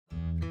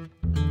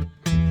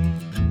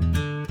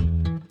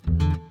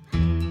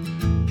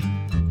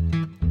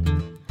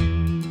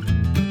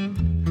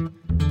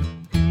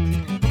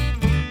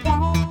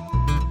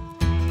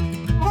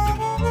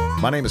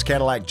name is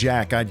Cadillac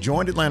Jack. I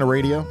joined Atlanta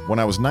Radio when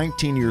I was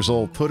 19 years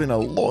old, put in a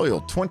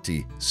loyal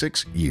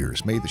 26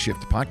 years, made the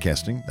shift to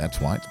podcasting. That's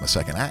why it's my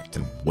second act,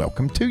 and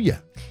welcome to you.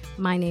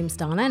 My name's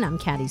Donna, and I'm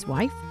Caddy's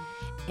wife.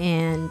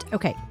 And,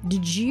 okay,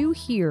 did you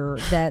hear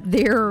that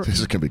there... This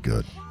is going to be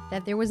good.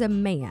 That there was a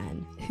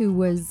man who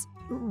was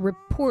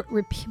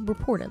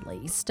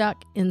reportedly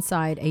stuck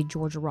inside a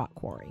Georgia rock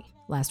quarry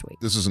last week.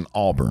 This is in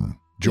Auburn,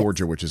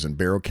 Georgia, which is in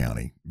Barrow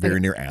County, very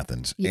near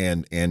Athens. Yeah.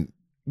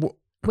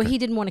 Well, he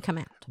didn't want to come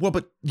out. Well,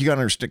 but you got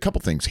to understand a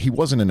couple things. He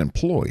wasn't an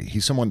employee.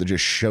 He's someone that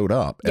just showed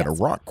up at a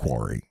rock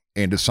quarry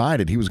and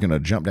decided he was going to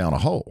jump down a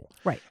hole.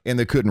 Right. And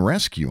they couldn't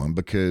rescue him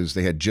because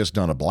they had just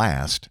done a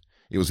blast.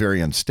 It was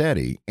very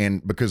unsteady,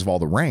 and because of all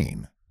the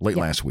rain late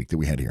last week that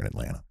we had here in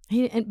Atlanta.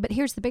 But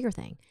here's the bigger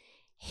thing.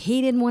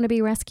 He didn't want to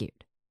be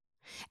rescued.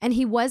 And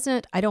he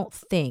wasn't, I don't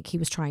think he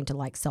was trying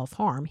to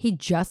self-harm. He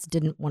just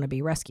didn't want to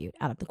be rescued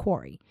out of the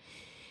quarry.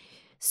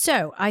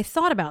 So I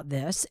thought about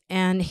this,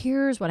 and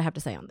here's what I have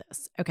to say on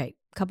this. Okay,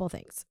 a couple of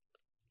things.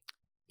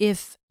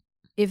 If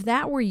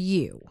that were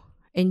you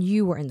and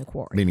you were in the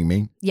quarry. Meaning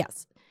me?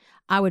 Yes.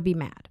 I would be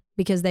mad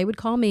because they would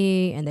call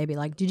me and they'd be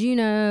like, did you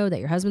know that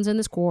your husband's in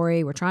this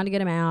quarry? We're trying to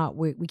get him out.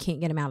 We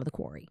can't get him out of the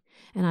quarry.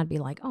 And I'd be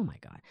like, oh my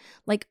God.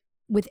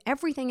 With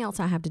everything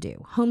else I have to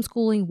do,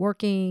 homeschooling,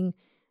 working,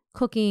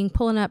 cooking,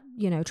 pulling up,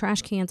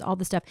 trash cans, all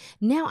the stuff.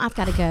 Now I've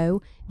got to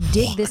go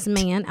dig this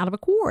man out of a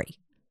quarry.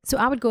 So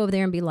I would go over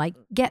there and be like,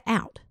 get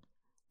out.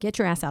 Get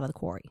your ass out of the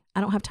quarry. I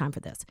don't have time for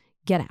this.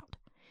 Get out.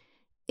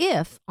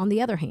 If, on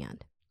the other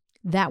hand,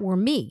 that were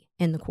me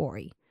in the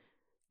quarry,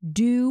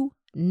 do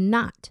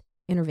not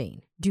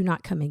intervene. Do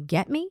not come and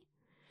get me.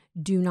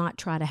 Do not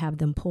try to have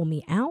them pull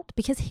me out.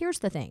 Because here's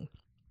the thing.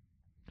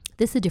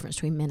 This is the difference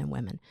between men and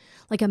women.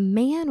 A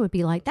man would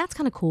be like, that's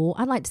kind of cool.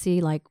 I'd like to see,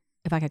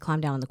 if I could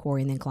climb down in the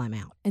quarry and then climb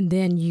out. And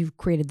then you've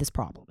created this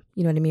problem.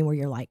 You know what I mean? Where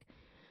you're like,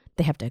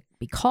 they have to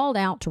be called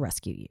out to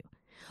rescue you.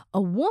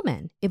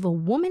 If a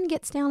woman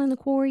gets down in the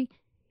quarry,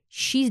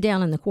 she's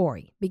down in the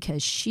quarry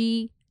because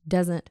she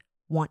doesn't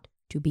want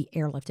to be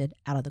airlifted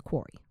out of the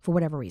quarry for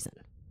whatever reason.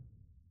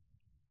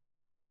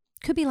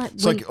 Could be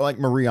It's like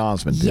Marie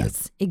Osmond did.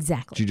 Yes,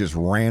 exactly. She just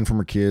ran from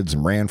her kids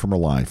and ran from her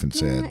life and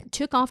said...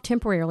 Took off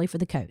temporarily for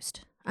the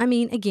coast. I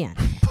mean, again.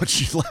 But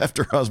she left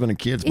her husband and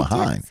kids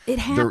behind. It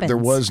happens. There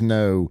was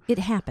no... It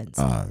happens.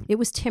 It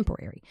was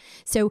temporary.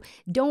 So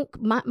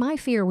my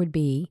fear would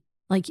be,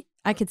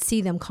 I could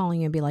see them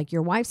calling you and be like,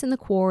 your wife's in the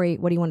quarry.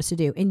 What do you want us to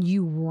do? And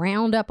you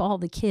round up all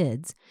the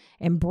kids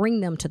and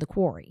bring them to the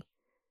quarry.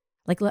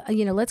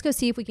 Let's go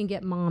see if we can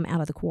get mom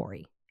out of the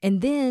quarry.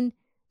 And then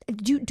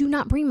do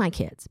not bring my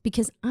kids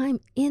because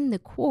I'm in the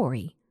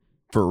quarry.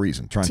 For a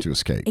reason, trying to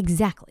escape.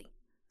 Exactly.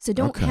 So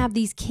don't have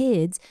these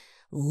kids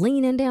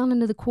leaning down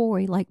into the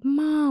quarry like,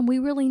 Mom, we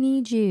really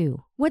need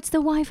you. What's the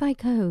Wi-Fi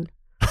code?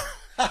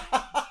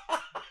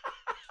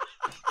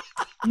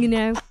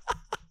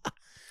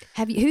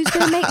 Who's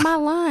going to make my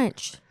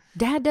lunch?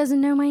 Dad doesn't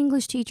know my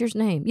English teacher's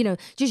name.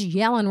 Just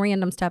yelling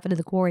random stuff into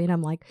the quarry. And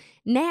I'm like,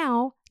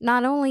 not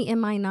only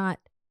am I not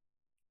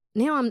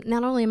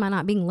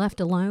being left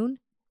alone,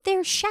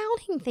 they're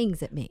shouting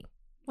things at me.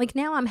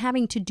 Now I'm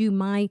having to do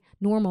my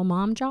normal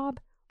mom job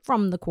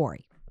from the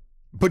quarry.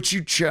 But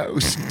you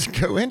chose to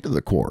go into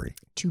the quarry.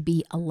 To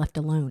be left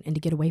alone and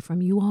to get away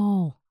from you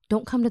all.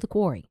 Don't come to the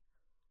quarry.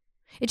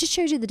 It just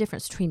shows you the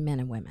difference between men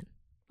and women.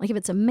 If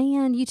it's a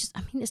man,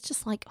 it's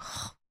just like,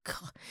 oh,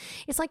 God.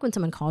 It's like when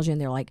someone calls you and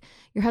they're like,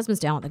 your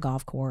husband's down at the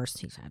golf course.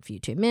 He's had a few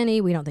too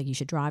many. We don't think you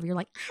should drive. You're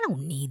like, I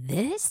don't need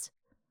this.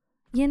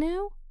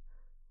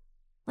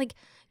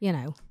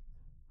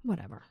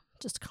 Whatever.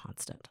 Just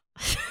constant.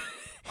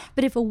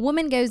 But if a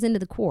woman goes into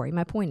the quarry,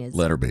 my point is.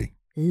 Let her be.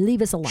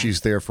 Leave us alone.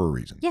 She's there for a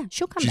reason. Yeah,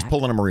 she'll come back. She's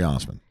pulling a Marie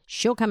Osmond.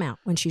 She'll come out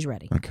when she's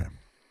ready. Okay.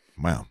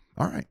 Wow.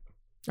 All right.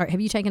 All right.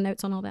 Have you taken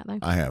notes on all that, though?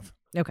 I have.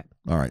 Okay.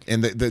 All right.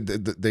 And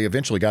they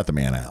eventually got the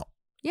man out.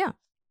 Yeah.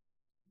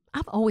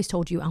 I've always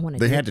told you I want to.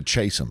 They had to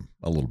chase him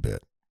a little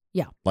bit.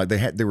 Yeah.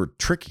 They were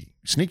tricky,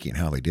 sneaky in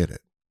how they did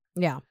it.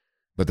 Yeah.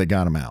 But they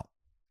got him out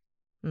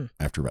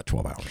after about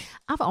 12 hours.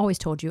 I've always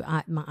told you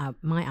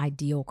my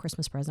ideal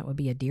Christmas present would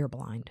be a deer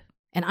blind.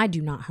 And I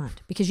do not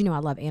hunt because, I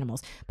love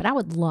animals. But I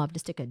would love to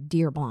stick a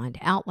deer blind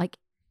out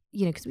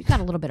because we've got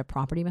a little bit of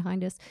property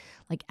behind us,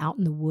 out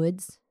in the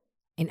woods.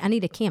 And I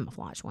need a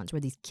camouflage ones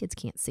where these kids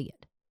can't see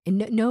it.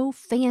 And no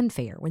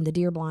fanfare when the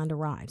deer blind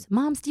arrives.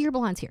 Mom's deer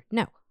blind's here.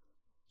 No.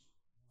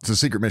 It's a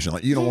secret mission.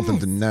 You don't want them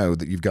to know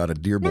that you've got a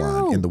deer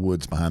blind in the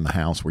woods behind the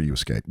house where you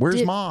escaped.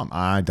 Where's Mom?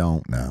 I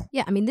don't know.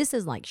 Yeah, this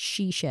is like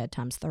she shed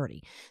times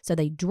 30. So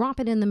they drop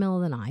it in the middle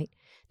of the night.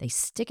 They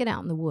stick it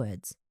out in the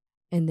woods.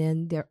 And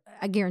then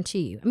I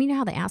guarantee you, you know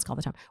how they ask all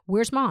the time,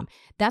 where's Mom?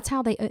 That's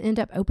how they end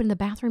up opening the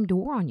bathroom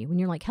door on you. When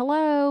you're like,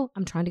 hello,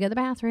 I'm trying to go to the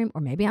bathroom.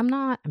 Or maybe I'm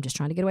not. I'm just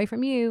trying to get away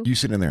from you. You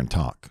sit in there and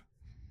talk.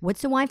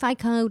 What's the Wi-Fi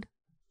code?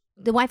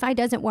 The Wi-Fi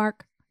doesn't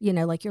work. You're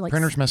like.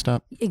 Printer's messed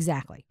up.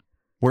 Exactly.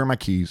 Where are my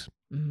keys?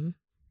 Mm-hmm.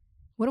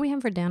 What are we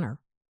having for dinner?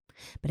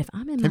 But if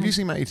I'm in Have you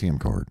seen my ATM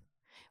card?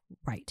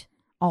 Right.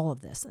 All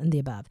of this and the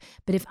above.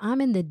 But if I'm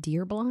in the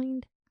deer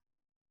blind,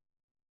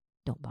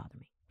 don't bother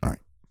me. All right.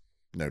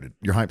 Noted.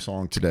 Your hype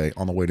song today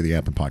on the way to the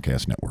App and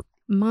Podcast Network.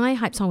 My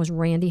hype song was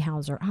Randy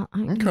Houser.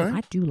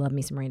 I do love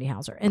me some Randy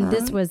Houser. And All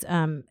this right. was,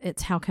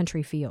 it's How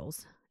Country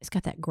Feels. It's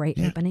got that great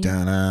opening.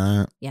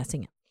 Da-na, Yeah,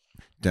 sing it.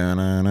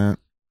 da-na-na,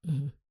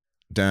 Mm-hmm.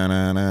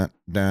 da-na-na,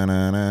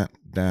 da-na-na,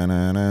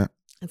 da-na-na.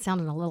 It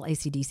sounded a little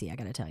AC/DC, I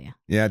got to tell you.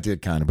 Yeah, it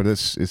did kind of, but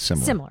it's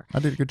similar. Similar. I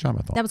did a good job,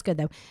 I thought. That was good,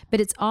 though. But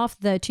it's off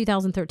the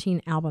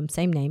 2013 album,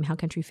 same name, How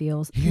Country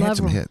Feels. He had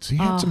some hits. He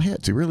had some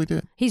hits. He really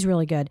did. He's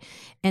really good.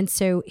 And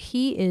so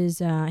he is,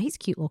 he's a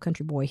cute little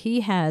country boy.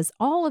 He has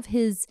all of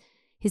his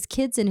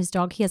kids and his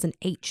dog. He has an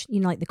H. You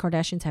know, like the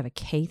Kardashians have a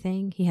K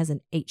thing. He has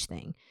an H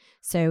thing.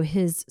 So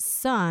his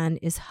son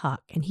is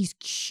Huck, and he's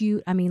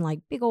cute. I mean,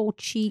 like big old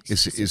cheeks.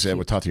 Is that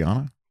with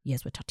Tatiana?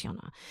 Yes, with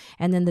Tatiana.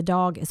 And then the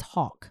dog is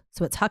Hawk.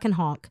 So it's Huck and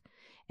Hawk.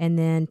 And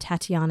then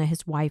Tatiana,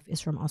 his wife, is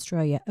from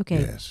Australia.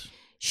 Okay. Yes.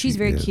 She's she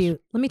very is.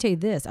 cute. Let me tell you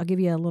this. I'll give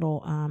you a little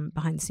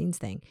behind the scenes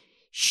thing.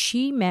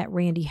 She met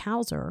Randy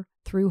Houser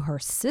through her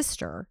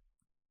sister,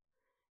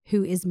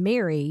 who is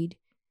married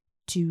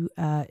to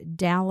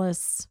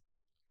Dallas,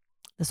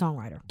 the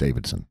songwriter,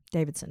 Davidson.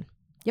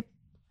 Yep.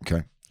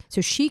 Okay.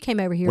 So she came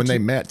over here. When they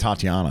met,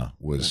 Tatiana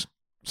was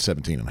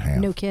 17 and a half.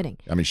 No kidding.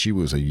 I mean, she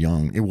was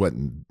it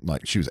wasn't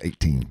like she was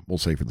 18. We'll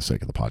say for the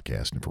sake of the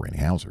podcast and for Randy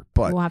Houser.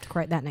 But We'll have to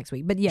correct that next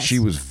week. But yes. she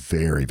was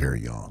very,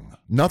 very young.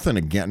 Nothing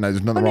again.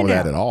 There's nothing wrong with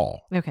that at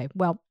all. Okay.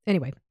 Well,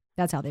 anyway,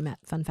 that's how they met.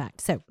 Fun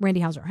fact. So,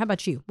 Randy Houser, how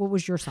about you? What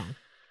was your song?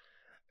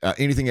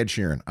 Anything Ed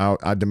Sheeran.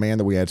 I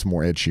demand that we add some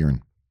more Ed Sheeran.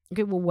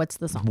 Okay. Well, what's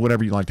the song?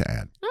 Whatever you'd like to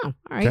add. Oh, all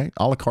right. Okay.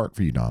 A la carte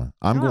for you, Donna.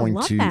 I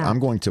love that. I'm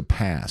going to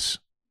pass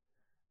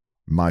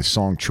my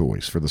song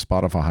choice for the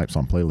Spotify Hype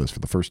Song playlist for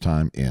the first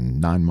time in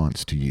 9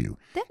 months to you.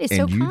 That is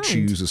and so you kind.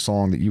 choose a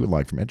song that you would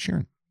like from Ed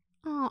Sheeran.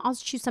 Oh, I'll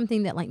choose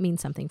something that like means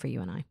something for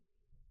you and I.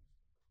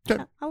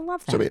 Okay. I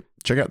love that. So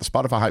check out the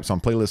Spotify Hype Song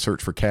playlist.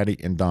 Search for Caddy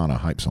and Donna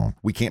Hype Song.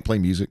 We can't play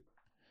music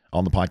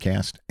on the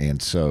podcast,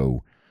 and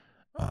so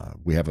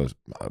we have a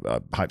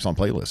Hype Song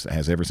playlist that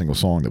has every single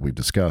song that we've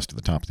discussed at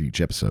the top of each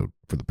episode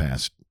for the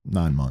past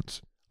 9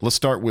 months. Let's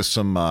start with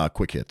some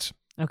quick hits.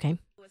 Okay.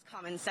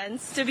 Common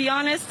sense, to be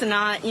honest, to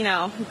not,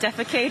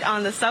 defecate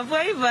on the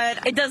subway,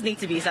 but it does need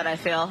to be said, I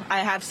feel. I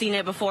have seen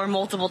it before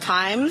multiple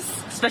times,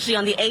 especially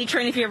on the A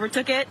train if you ever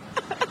took it.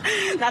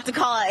 Not to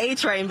call it A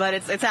train, but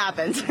it's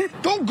happened.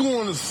 Don't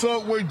go on the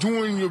subway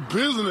doing your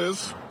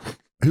business.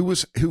 Who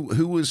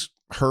was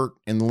hurt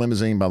in the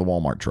limousine by the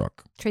Walmart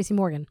truck? Tracy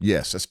Morgan.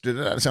 Yes. Did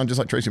that sound just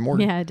like Tracy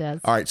Morgan? Yeah, it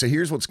does. All right, so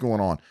here's what's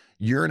going on.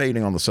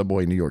 Urinating on the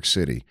subway in New York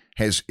City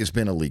has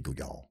been illegal,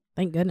 y'all,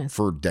 Thank goodness.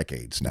 for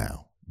decades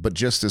now. But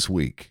just this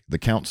week, the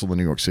council of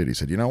New York City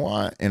said, you know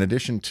what? In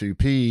addition to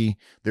pee,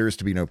 there is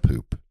to be no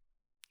poop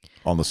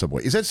on the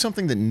subway. Is that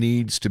something that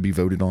needs to be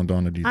voted on,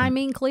 Donna, do you think? I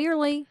mean,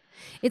 clearly,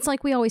 it's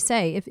like we always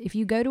say, if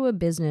you go to a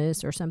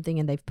business or something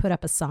and they've put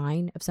up a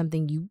sign of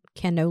something you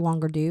can no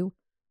longer do,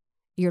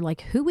 you're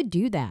like, who would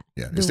do that?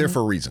 Yeah, it's there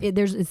for a reason.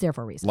 It's there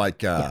for a reason.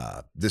 Like,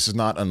 this is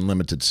not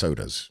unlimited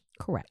sodas.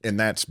 Correct. And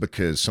that's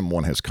because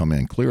someone has come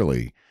in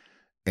clearly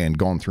and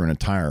gone through an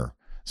entire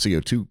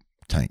CO2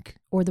 tank.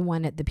 Or the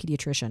one at the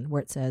pediatrician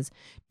where it says,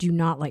 do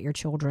not let your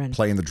children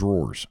Play in the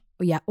drawers.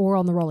 Yeah, or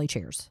on the rolly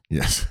chairs.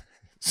 Yes.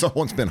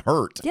 Someone's been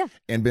hurt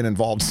and been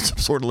involved in some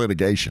sort of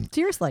litigation.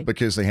 Seriously.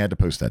 Because they had to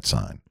post that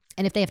sign.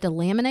 And if they have to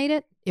laminate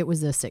it, it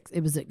was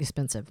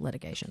expensive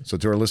litigation. So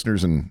to our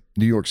listeners in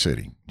New York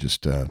City,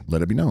 just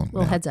let it be known.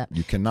 Little heads up.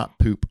 You cannot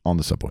poop on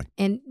the subway.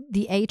 And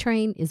the A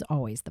train is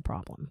always the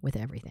problem with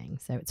everything.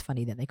 So it's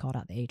funny that they called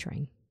out the A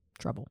train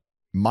trouble.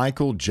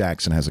 Michael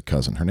Jackson has a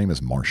cousin. Her name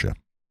is Marsha.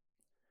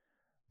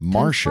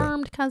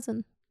 Confirmed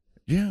cousin.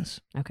 Yes.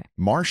 Okay.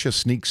 Marsha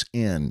sneaks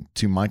in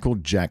to Michael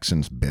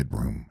Jackson's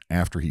bedroom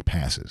after he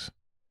passes.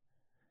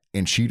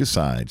 And she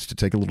decides to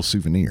take a little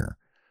souvenir,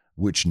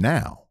 which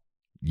now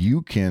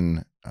you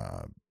can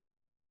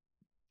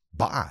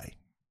buy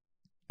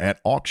at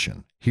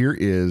auction. Here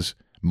is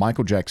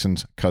Michael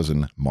Jackson's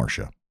cousin,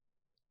 Marsha.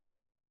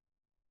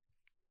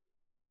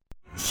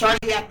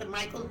 Shortly after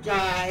Michael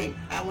died,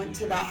 I went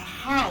to the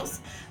house.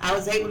 I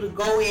was able to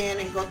go in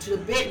and go to the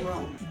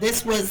bedroom.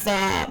 This was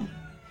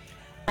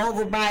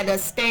over by the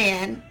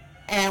stand,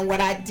 and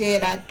what I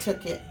did, I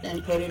took it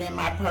and put it in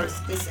my purse.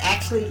 This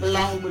actually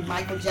belonged with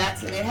Michael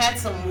Jackson. It had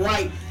some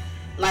white,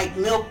 like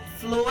milk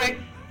fluid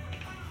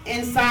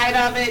inside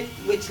of it,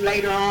 which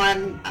later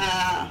on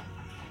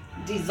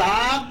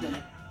dissolved.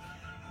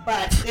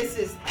 But this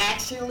is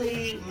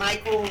actually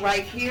Michael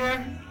right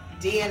here.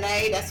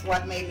 DNA, that's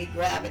what made me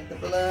grab it, the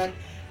blood.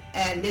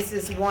 And this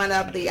is one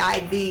of the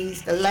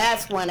IVs, the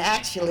last one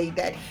actually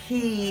that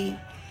he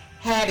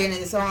had in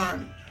his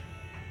arm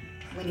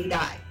when he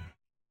died.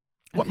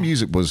 What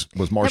music was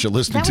Marsha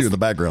listening to in the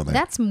background there?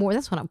 That's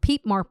what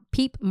Peep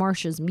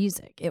Marsha's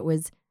music. It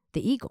was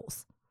the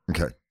Eagles.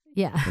 Okay.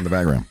 Yeah. In the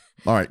background.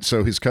 All right.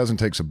 So his cousin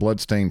takes a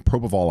bloodstained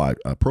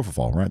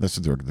propofol, right? That's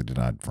the drug that he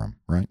died from,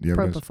 right?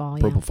 Propofol,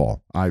 yeah.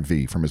 Propofol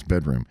IV from his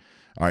bedroom.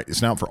 All right.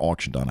 It's now for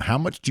auction, Donna. How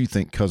much do you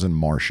think cousin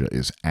Marsha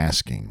is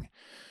asking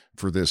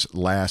for this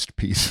last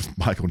piece of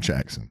Michael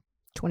Jackson?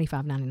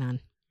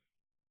 $25.99.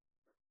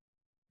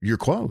 You're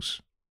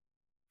close.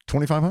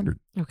 2,500.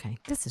 Okay,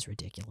 this is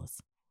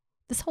ridiculous.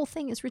 This whole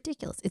thing is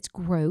ridiculous. It's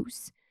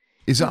gross.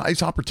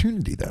 It's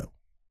opportunity, though.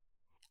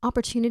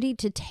 Opportunity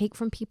to take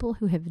from people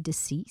who have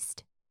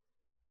deceased.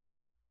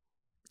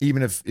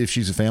 Even if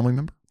she's a family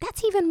member?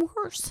 That's even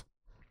worse.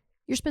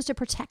 You're supposed to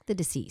protect the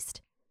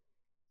deceased.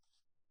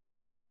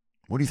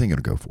 What do you think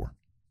it'll go for?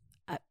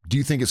 Do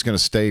you think it's going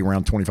to stay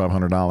around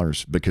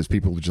 $2,500 because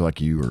people just like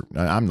you are?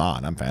 I'm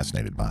not. I'm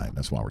fascinated by it.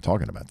 That's why we're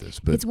talking about this.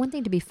 But it's one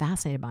thing to be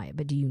fascinated by it,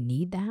 but do you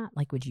need that?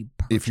 Like, would you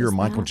purchase if you're a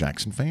Michael that?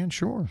 Jackson fan,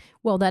 sure.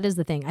 Well, that is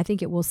the thing. I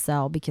think it will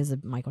sell because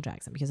of Michael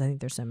Jackson, because I think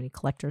there's so many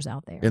collectors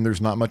out there. And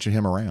there's not much of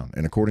him around.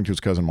 And according to his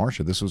cousin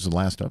Marcia, this was the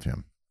last of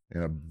him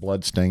in a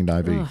blood-stained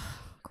IV. Ugh,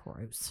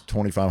 gross.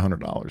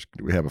 $2,500.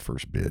 Do we have a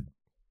first bid?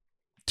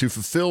 To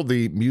fulfill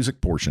the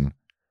music portion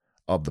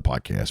of the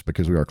podcast,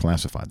 because we are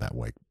classified that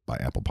way by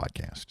Apple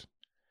Podcasts, I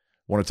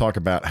want to talk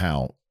about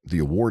how the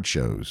award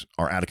shows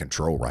are out of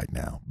control right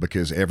now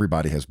because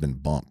everybody has been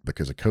bumped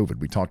because of COVID.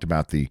 We talked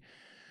about the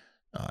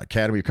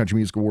Academy of Country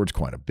Music Awards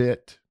quite a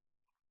bit,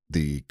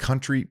 the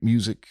Country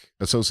Music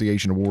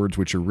Association Awards,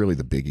 which are really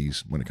the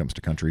biggies when it comes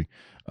to country,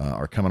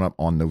 are coming up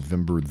on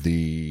November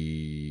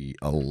the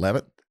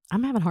 11th.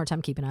 I'm having a hard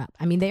time keeping up.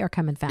 I mean, they are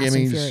coming fast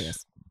and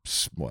furious.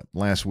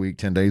 Last week,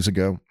 10 days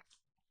ago,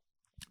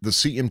 the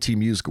CMT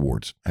Music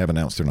Awards have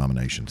announced their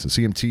nominations. The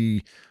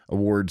CMT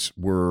Awards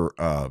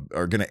are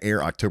going to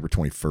air October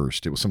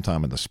 21st. It was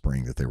sometime in the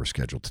spring that they were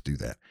scheduled to do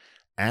that.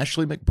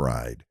 Ashley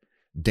McBryde,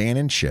 Dan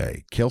and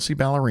Shay, Kelsey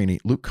Ballerini,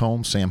 Luke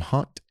Combs, Sam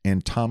Hunt,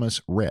 and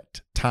Thomas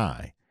Rhett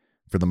tie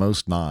for the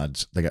most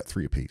nods. They got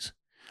 3 apiece.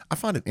 I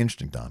find it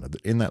interesting, Donna,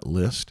 that in that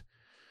list,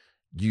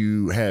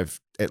 you have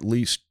at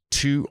least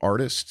 2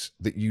 artists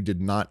that you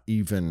did not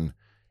even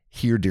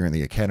hear during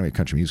the Academy of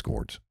Country Music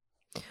Awards.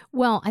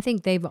 Well, I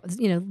think they've,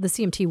 the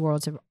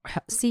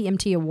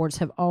CMT Awards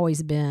have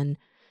always been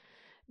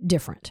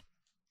different.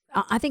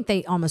 I think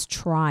they almost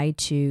try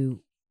to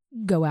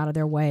go out of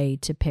their way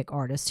to pick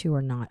artists who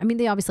are not. I mean,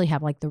 they obviously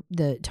have like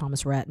the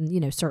Thomas Rhett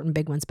and, certain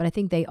big ones, but I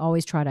think they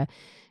always try to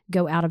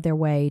go out of their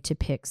way to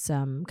pick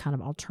some kind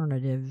of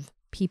alternative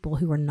people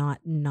who are not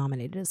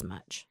nominated as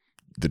much.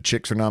 The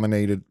Chicks are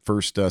nominated,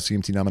 first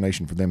CMT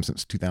nomination for them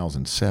since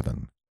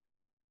 2007.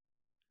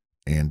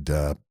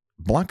 And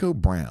Blanco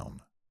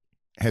Brown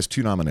has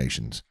 2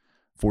 nominations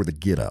for the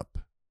Get Up.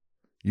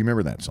 You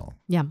remember that song?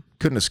 Yeah.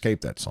 Couldn't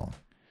escape that song.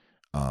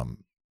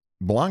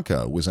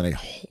 Blanco was in a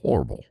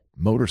horrible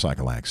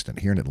motorcycle accident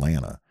here in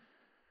Atlanta.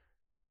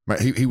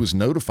 He was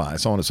notified. I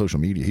saw on his social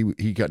media.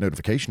 He got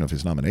notification of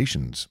his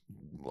nominations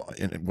while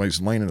he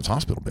was laying in his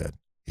hospital bed.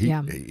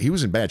 He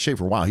was in bad shape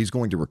for a while. He's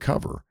going to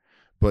recover,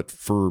 but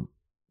for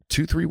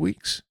 2-3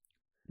 weeks,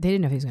 they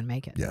didn't know if he was going to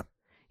make it. Yeah,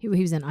 he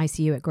was in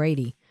ICU at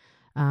Grady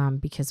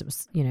because it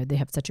was they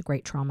have such a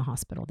great trauma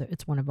hospital.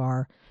 It's one of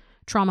our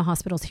trauma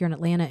hospitals here in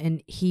Atlanta,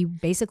 and he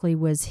basically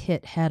was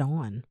hit head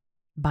on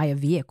by a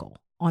vehicle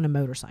on a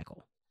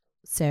motorcycle.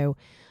 So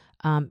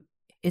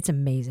it's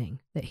amazing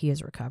that he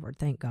has recovered.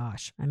 Thank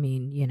gosh. I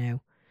mean,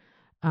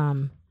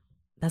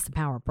 that's the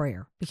power of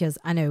prayer, because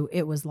I know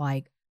it was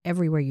like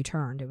everywhere you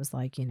turned, it was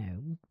like,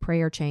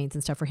 prayer chains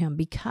and stuff for him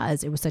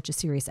because it was such a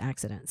serious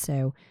accident.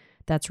 So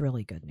that's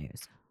really good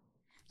news.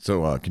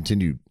 So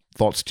continued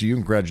thoughts to you.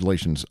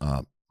 Congratulations,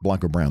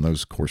 Blanco Brown.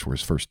 Those, of course, were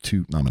his first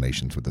 2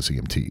 nominations with the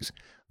CMTs.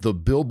 The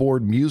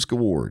Billboard Music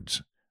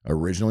Awards,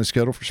 originally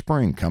scheduled for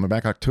spring, coming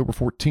back October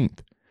 14th.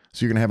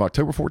 So you're going to have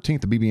October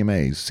 14th, the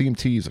BBMAs,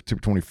 CMTs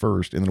October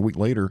 21st, and then a week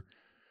later,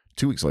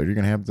 2 weeks later, you're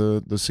going to have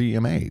the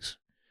CMAs.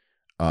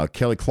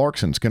 Kelly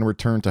Clarkson's going to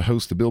return to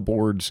host the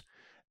Billboards,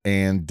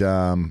 and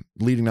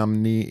leading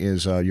nominee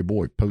is your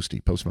boy, Post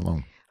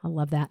Malone. I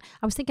love that.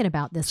 I was thinking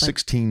about this.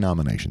 16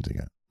 nominations he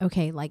got.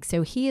 Okay,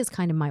 so he is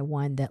kind of my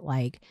one that,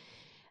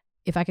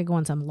 if I could go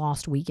on some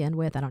lost weekend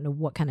with, I don't know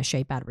what kind of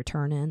shape I'd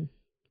return in,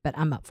 but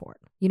I'm up for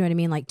it. You know what I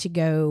mean? To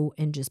go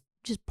and just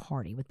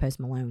party with Post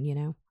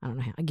Malone, I don't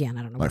know how. Again,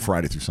 I don't know. Like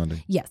Friday through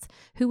Sunday? Yes.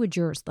 Who would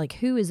yours,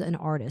 who is an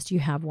artist? You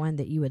have one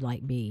that you would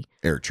be?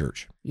 Eric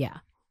Church. Yeah.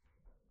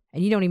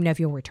 And you don't even know if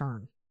you'll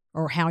return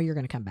or how you're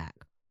going to come back.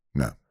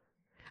 No.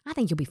 I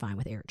think you'll be fine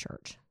with Eric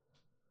Church.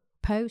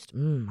 Post?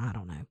 I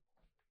don't know.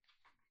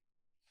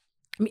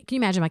 I mean, can you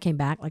imagine if I came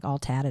back all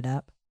tatted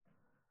up?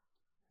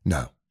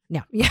 No.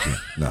 No. Yeah.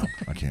 No,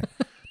 I can't.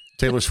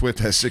 Taylor Swift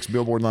has 6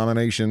 Billboard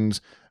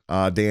nominations.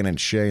 Dan and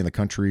Shay in the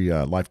country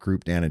life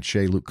group, Dan and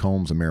Shay, Luke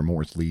Combs, and Mary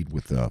Morris lead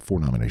with 4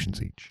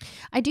 nominations each.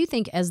 I do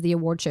think as the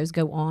award shows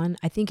go on,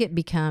 I think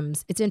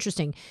it's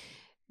interesting.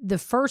 The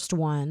first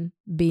one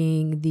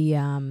being the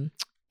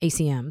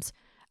ACMs,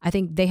 I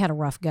think they had a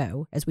rough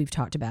go, as we've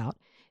talked about.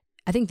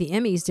 I think the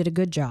Emmys did a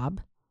good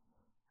job,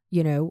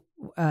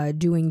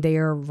 doing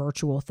their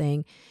virtual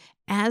thing.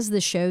 As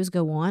the shows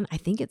go on, I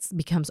think it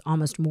becomes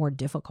almost more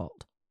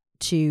difficult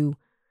to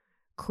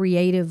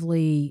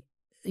creatively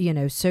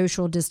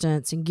social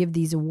distance and give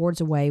these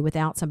awards away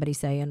without somebody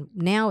saying,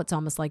 now it's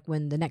almost like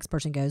when the next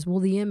person goes, well,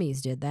 the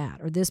Emmys did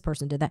that or this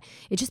person did that.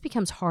 It just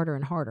becomes harder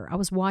and harder. I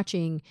was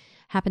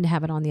happened to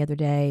have it on the other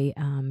day,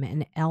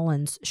 and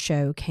Ellen's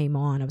show came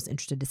on. I was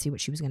interested to see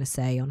what she was going to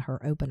say on her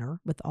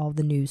opener with all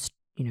the news,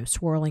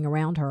 swirling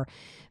around her.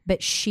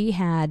 But she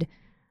had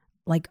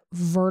like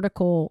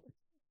vertical,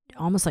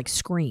 almost like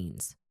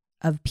screens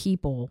of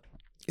people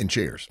in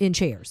chairs.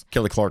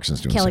 Kelly Clarkson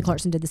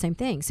did the same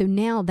thing. So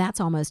now that's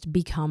almost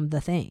become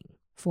the thing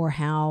for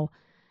how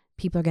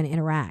people are going to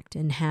interact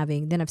and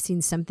having. Then I've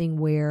seen something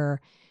where,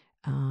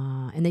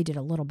 and they did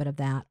a little bit of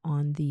that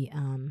on the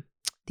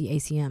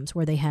ACMs,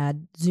 where they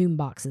had Zoom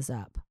boxes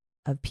up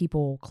of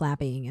people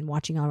clapping and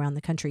watching all around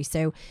the country.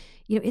 So,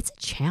 it's a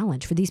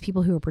challenge for these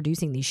people who are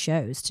producing these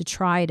shows to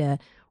try to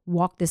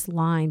walk this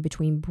line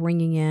between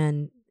bringing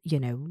in,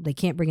 they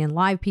can't bring in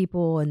live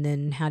people, and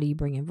then how do you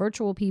bring in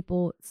virtual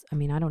people? I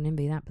don't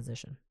envy that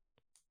position.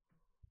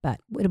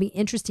 But it'll be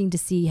interesting to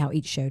see how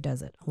each show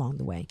does it along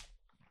the way.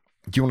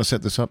 Do you want to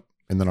set this up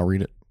and then I'll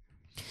read it?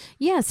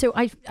 Yeah, so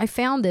I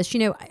found this,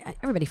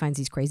 everybody finds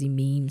these crazy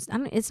memes.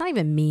 It's not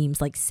even memes,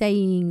 like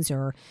sayings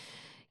or,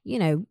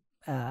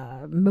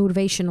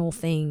 motivational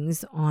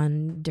things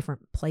on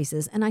different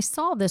places. And I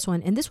saw this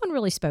one, and this one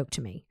really spoke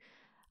to me.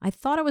 I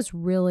thought it was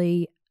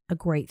really a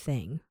great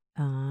thing.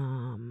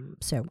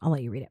 So I'll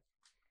let you read it.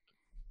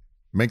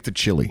 Make the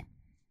chili.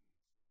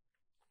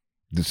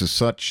 This is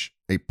such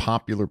a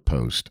popular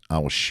post. I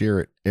will share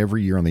it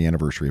every year on the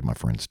anniversary of my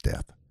friend's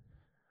death.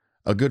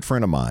 A good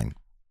friend of mine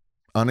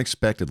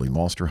unexpectedly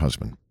lost her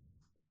husband.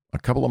 A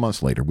couple of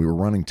months later, we were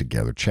running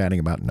together, chatting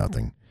about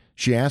nothing.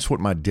 She asked what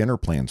my dinner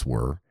plans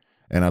were,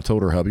 and I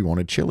told her hubby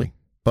wanted chili,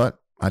 but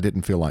I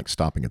didn't feel like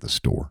stopping at the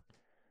store.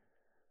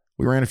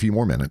 We ran a few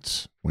more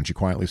minutes when she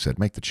quietly said,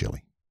 make the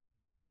chili.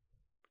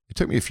 It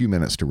took me a few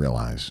minutes to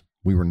realize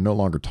we were no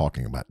longer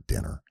talking about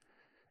dinner.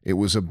 It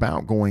was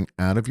about going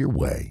out of your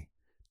way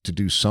to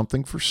do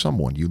something for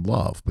someone you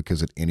love,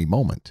 because at any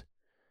moment,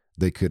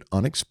 they could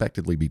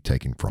unexpectedly be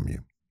taken from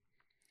you.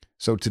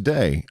 So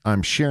today,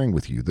 I'm sharing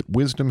with you that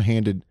wisdom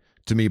handed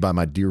to me by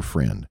my dear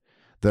friend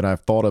that I've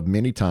thought of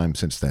many times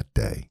since that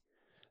day.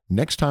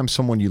 Next time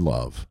someone you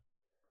love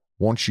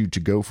wants you to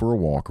go for a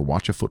walk or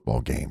watch a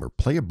football game or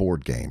play a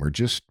board game or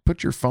just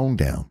put your phone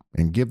down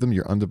and give them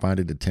your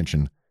undivided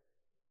attention,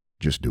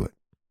 just do it.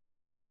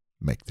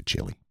 Make the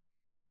chili.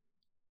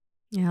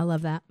 Yeah, I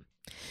love that.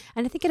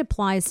 And I think it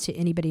applies to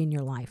anybody in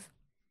your life.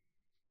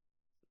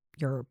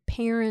 Your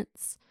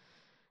parents,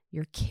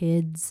 your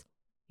kids.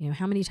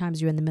 How many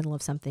times you're in the middle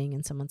of something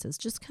and someone says,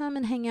 just come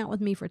and hang out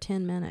with me for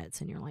 10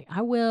 minutes. And you're like,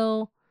 I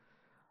will.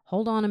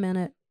 Hold on a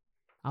minute.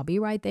 I'll be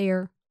right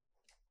there.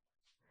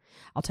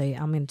 I'll tell you,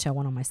 I'm going to tell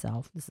one on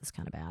myself. This is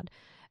kind of bad.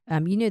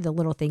 The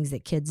little things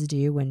that kids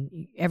do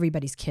when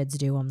everybody's kids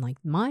do. I'm like,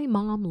 my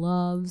mom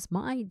loves,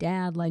 my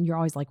dad. And you're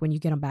always like, when you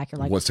get them back, you're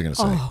like, what's they going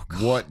to say? Oh,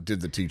 God. What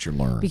did the teacher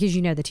learn? Because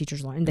the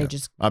teachers learn. And they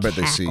just I bet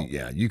cackle. They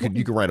see, you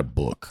could write a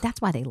book.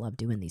 That's why they love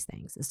doing these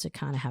things, is to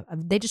kind of have,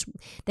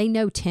 they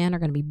know 10 are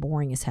going to be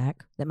boring as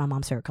heck, that my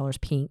mom's favorite color is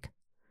pink.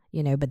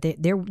 But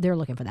they're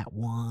looking for that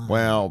one.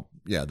 Well,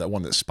 yeah, that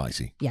one that's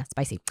spicy. Yeah,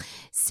 spicy.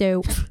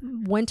 So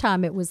one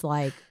time it was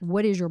like,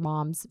 what is your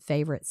mom's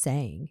favorite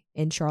saying?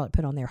 And Charlotte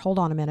put on there, hold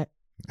on a minute.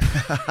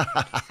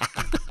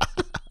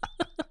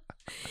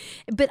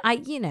 But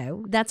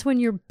that's when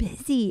you're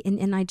busy.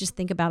 And I just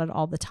think about it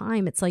all the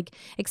time. It's like,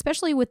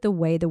 especially with the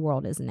way the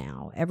world is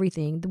now,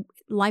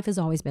 life has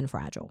always been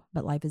fragile,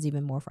 but life is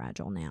even more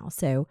fragile now.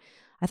 So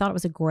I thought it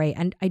was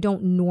and I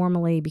don't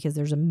normally, because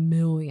there's a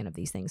million of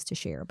these things to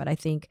share, but I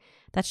think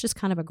that's just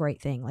kind of a great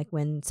thing. Like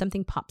when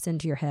something pops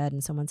into your head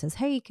and someone says,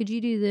 hey, could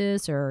you do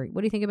this? Or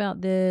what do you think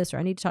about this? Or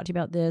I need to talk to you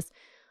about this.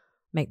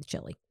 Make the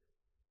chili.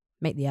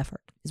 Make the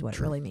effort is what It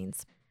really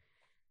means.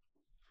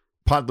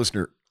 Pod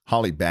listener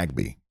Holly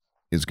Bagby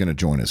is going to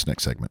join us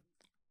next segment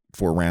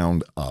for a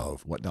round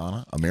of what,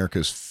 Donna?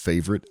 America's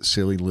favorite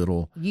silly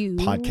little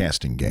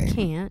podcasting game.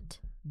 Can't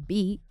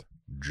beat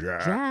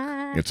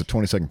Jack. It's a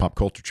 20-second pop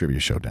culture trivia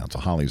showdown. So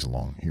Holly's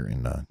along here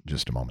in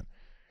just a moment.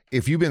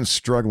 If you've been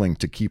struggling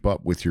to keep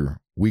up with your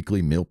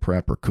weekly meal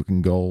prep or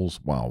cooking goals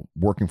while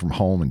working from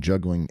home and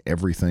juggling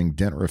everything,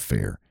 Dinner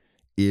Affair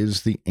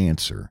is the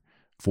answer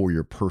for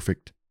your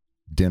perfect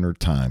dinner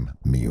time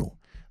meal.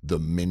 The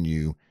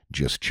menu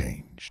just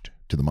changed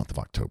to the month of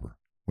October,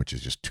 which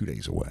is just 2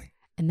 days away.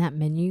 And that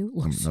menu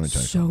looks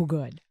so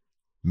good.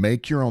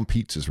 Make your own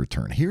pizzas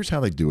return. Here's how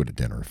they do it at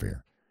Dinner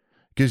Affair.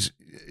 Because,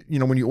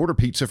 when you order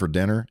pizza for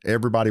dinner,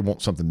 everybody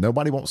wants something.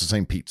 Nobody wants the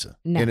same pizza.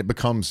 No. And it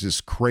becomes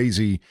this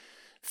crazy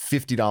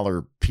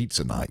 $50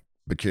 pizza night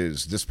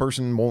because this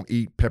person won't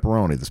eat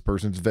pepperoni. This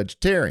person's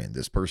vegetarian.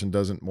 This person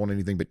doesn't want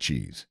anything but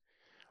cheese.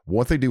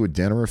 What they do at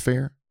Dinner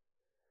Affair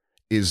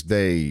is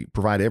they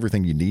provide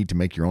everything you need to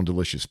make your own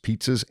delicious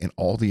pizzas, and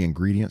all the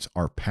ingredients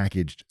are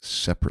packaged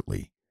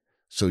separately.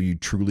 So you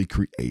truly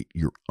create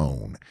your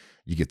own.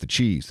 You get the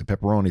cheese, the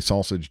pepperoni,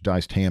 sausage,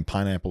 diced ham,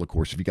 pineapple, of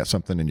course, if you got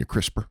something in your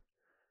crisper.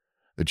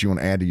 that you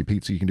want to add to your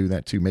pizza, you can do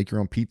that too. Make your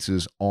own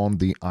pizzas on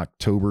the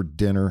October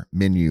dinner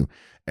menu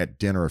at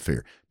Dinner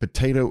Affair.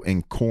 Potato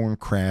and corn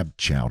crab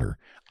chowder.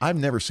 I've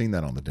never seen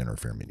that on the Dinner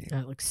Affair menu.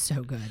 That looks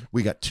so good.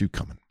 We got 2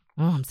 coming.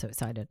 Oh, I'm so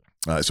excited.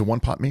 It's a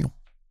 1-pot meal.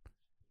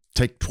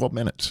 Take 12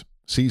 minutes.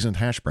 Seasoned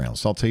hash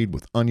browns, sauteed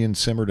with onion,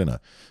 simmered in a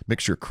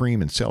mixture of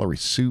cream and celery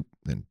soup,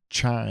 then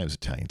chives,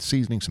 Italian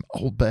seasoning, some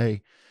Old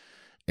Bay,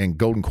 and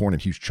golden corn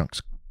and huge chunks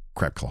of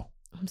crab claw.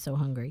 I'm so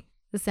hungry.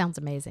 This sounds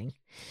amazing.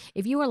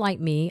 If you are like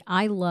me,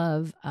 I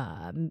love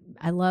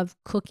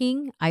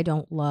cooking. I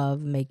don't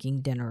love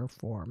making dinner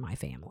for my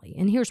family.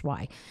 And here's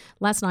why.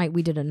 Last night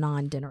we did a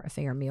non-dinner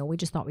affair meal. We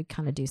just thought we'd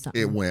kind of do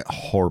something. It went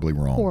horribly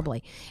wrong.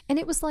 Horribly. And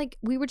it was like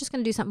we were just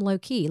going to do something low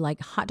key,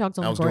 like hot dogs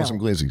on the grill. I was doing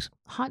some glizzies.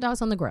 Hot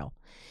dogs on the grill.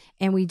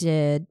 And we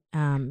did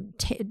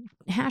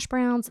hash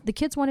browns. The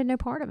kids wanted no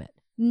part of it.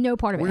 No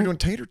part of it. We were doing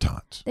tater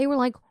tots. They were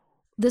like,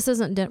 this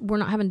isn't, we're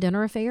not having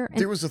dinner affair. And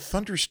there was a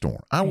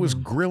thunderstorm. I was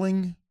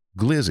grilling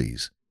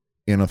glizzies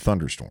in a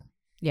thunderstorm.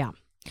 Yeah.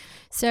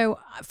 So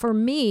for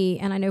me,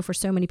 and I know for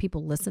so many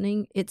people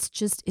listening, it's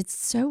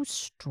so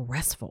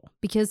stressful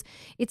because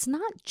it's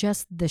not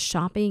just the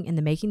shopping and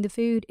the making the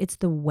food, it's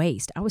the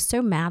waste. I was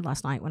so mad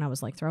last night when I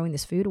was like throwing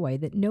this food away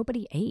that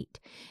nobody ate.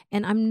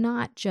 And I'm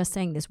not just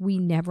saying this. We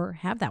never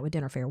have that with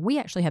Dinner Affair. We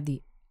actually have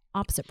the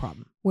opposite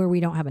problem where we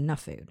don't have enough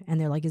food. And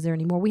they're like, is there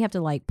any more? We have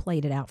to like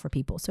plate it out for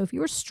people. So if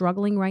you're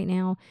struggling right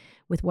now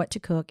with what to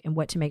cook and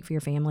what to make for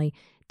your family,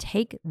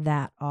 take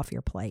that off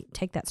your plate.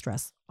 Take that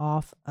stress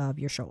off of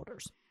your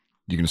shoulders.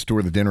 You can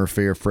store the Dinner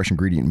Affair fresh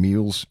ingredient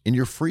meals in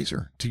your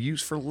freezer to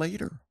use for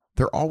later.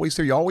 They're always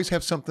there. You always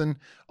have something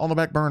on the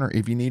back burner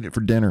if you need it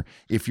for dinner.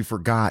 If you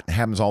forgot, it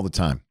happens all the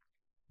time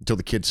until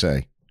the kids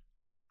say,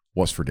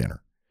 what's for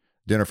dinner?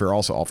 Dinner Affair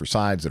also offers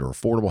sides that are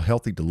affordable,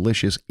 healthy,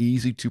 delicious,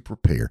 easy to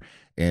prepare.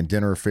 And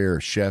Dinner Affair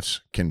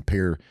chefs can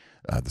pair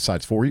the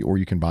sides for you, or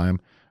you can buy them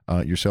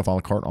yourself a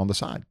la carte on the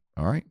side.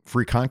 All right?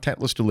 Free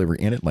contactless delivery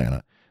in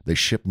Atlanta. They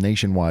ship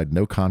nationwide,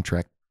 no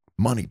contract,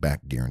 money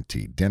back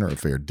guaranteed. Dinner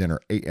Affair,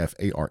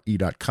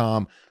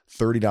 dinnerafare.com.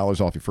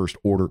 $30 off your first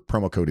order.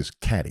 Promo code is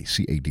CADDY,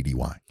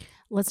 C-A-D-D-Y.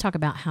 Let's talk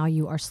about how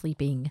you are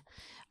sleeping.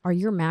 Are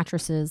your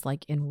mattresses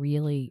like in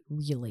really,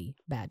 really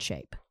bad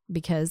shape?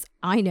 Because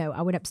I know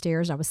I went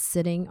upstairs, I was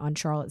sitting on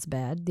Charlotte's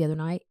bed the other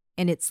night,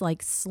 and it's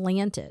like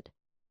slanted.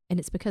 And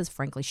it's because,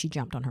 frankly, she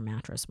jumped on her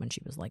mattress when she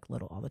was like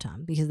little all the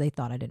time because they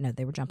thought I didn't know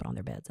they were jumping on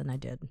their beds, and I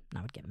did, and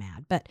I would get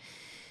mad. But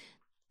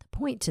the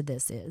point to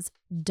this is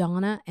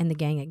Donna and the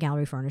gang at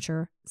Gallery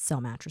Furniture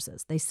sell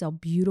mattresses. They sell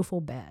beautiful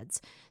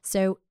beds.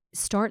 So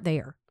start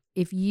there.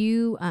 If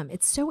you,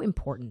 it's so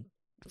important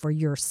for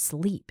your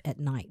sleep at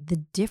night.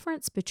 The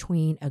difference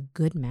between a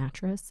good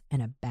mattress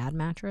and a bad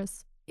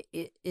mattress,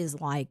 it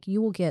is like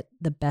you will get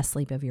the best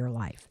sleep of your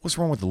life. What's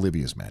wrong with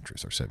Olivia's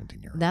mattress, our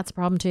 17-year-old? That's a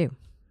problem too.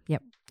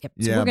 Yep. So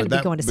we're going to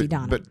be going to see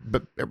Donna.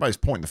 But everybody's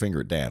pointing the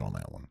finger at Dad on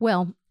that one.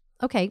 Well,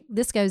 okay,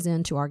 this goes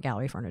into our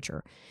Gallery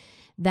Furniture.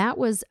 That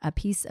was a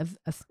piece of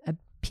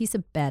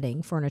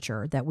bedding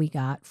furniture that we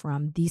got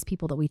from these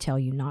people that we tell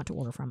you not to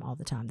order from all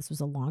the time. This was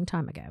a long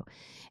time ago,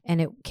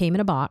 and it came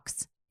in a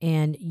box,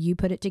 and you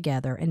put it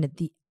together, and at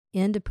the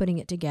end of putting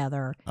it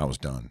together, I was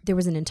done. There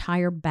was an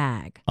entire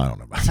bag I don't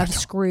know about that. of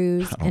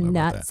screws and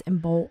nuts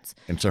and bolts.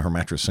 And so her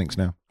mattress sinks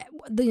now?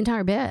 The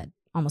entire bed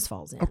almost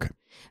falls in. Okay.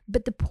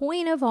 But the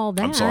point of all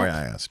that... I'm sorry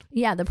I asked.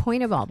 Yeah, the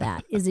point of all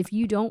that is if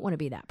you don't want to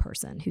be that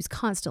person who's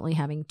constantly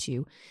having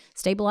to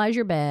stabilize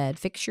your bed,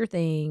 fix your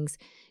things,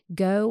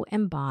 go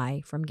and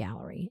buy from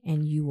Gallery,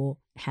 and you will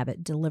have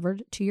it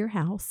delivered to your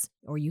house,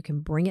 or you can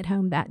bring it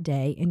home that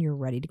day and you're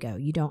ready to go.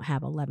 You don't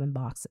have 11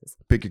 boxes.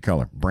 Pick your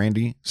color: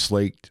 brandy,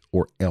 slate,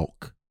 or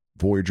elk.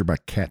 Voyager by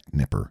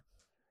Catnapper.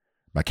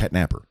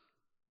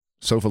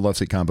 Sofa love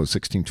seat combo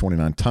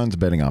 $16.29. Tons of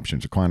bedding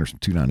options. Recliners from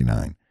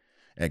 $2.99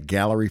 at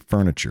Gallery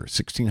Furniture,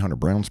 1600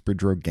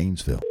 Brownsbridge Road,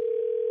 Gainesville.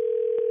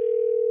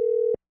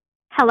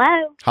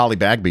 Hello. Holly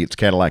Bagby, it's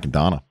Cadillac and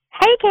Donna.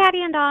 Hey,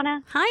 Caddy and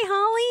Donna. Hi,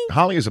 Holly.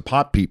 Holly is a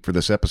pot peep for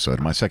this episode,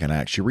 my second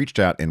act. She reached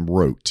out and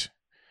wrote,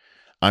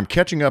 I'm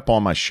catching up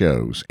on my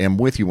shows and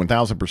with you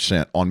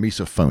 1000% on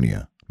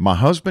misophonia. My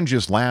husband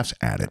just laughs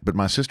at it, but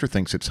my sister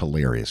thinks it's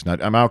hilarious. Now,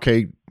 am I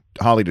okay,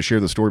 Holly, to share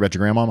the story about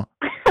your grandmama?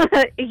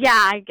 Yeah,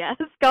 I guess.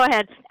 Go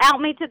ahead. Out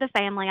me to the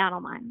family. I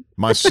don't mind.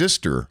 My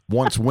sister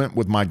once went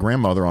with my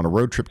grandmother on a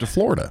road trip to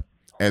Florida.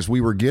 As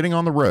we were getting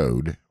on the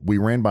road, we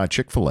ran by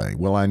Chick-fil-A.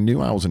 Well, I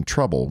knew I was in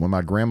trouble when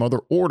my grandmother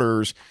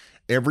orders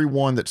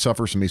everyone that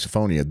suffers from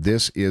misophonia.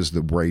 This is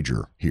the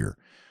rager here.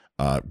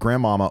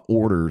 Grandmama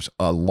orders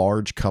a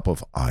large cup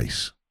of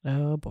ice.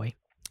 Oh, boy.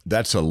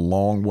 That's a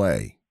long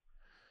way,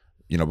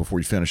 before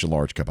you finish a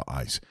large cup of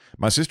ice.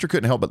 My sister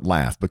couldn't help but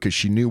laugh because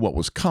she knew what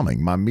was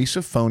coming. My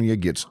misophonia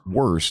gets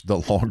worse the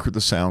longer the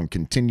sound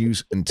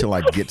continues until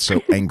I get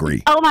so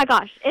angry. Oh, my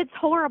gosh. It's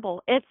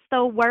horrible. It's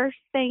the worst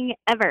thing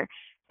ever.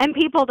 And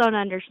people don't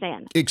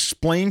understand.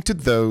 Explain to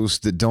those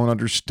that don't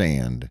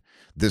understand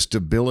this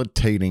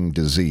debilitating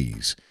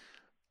disease,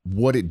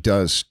 what it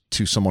does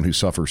to someone who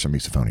suffers from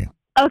misophonia.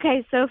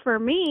 Okay, so for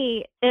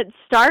me, it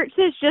starts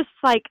as just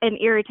like an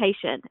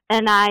irritation.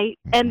 And I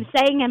am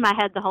saying in my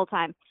head the whole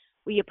time,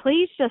 will you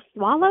please just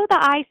swallow the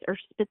ice or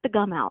spit the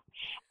gum out?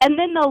 And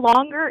then the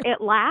longer it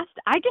lasts,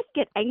 I just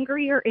get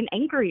angrier and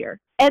angrier.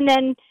 And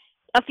then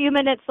a few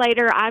minutes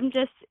later, I'm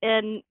just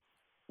in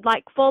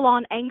like full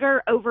on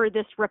anger over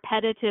this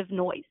repetitive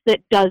noise that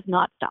does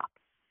not stop.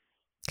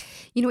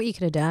 You know what you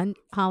could have done,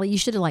 Holly? You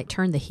should have like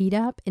turned the heat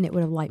up, and it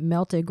would have like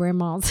melted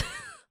Grandma's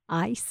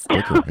ice.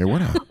 Okay, it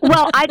would have.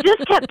 Well, I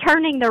just kept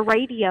turning the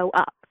radio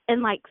up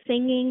and like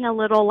singing a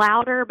little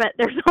louder, but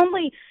there's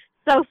only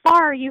so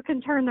far you can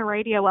turn the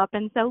radio up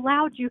and so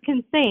loud you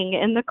can sing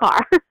in the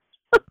car.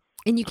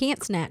 And you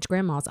can't snatch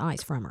Grandma's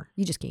ice from her.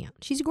 You just can't.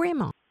 She's a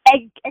grandma.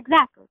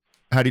 Exactly.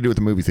 How do you do at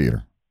the movie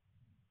theater?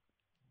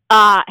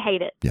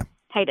 Hate it. Yeah.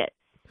 Hate it.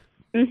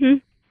 Mm-hmm.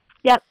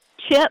 Yep.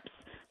 Chips,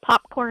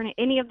 popcorn,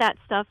 any of that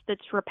stuff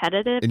that's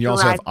repetitive. And you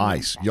also have drives me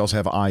ice. You also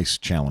have ice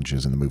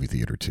challenges in the movie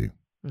theater too.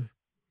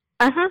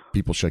 Uh-huh.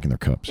 People shaking their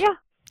cups. Yeah.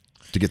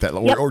 To get that,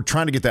 Yep. or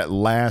trying to get that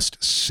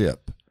last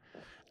sip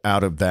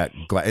out of that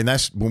glass. And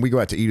that's when we go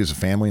out to eat as a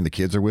family and the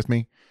kids are with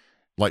me.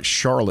 Like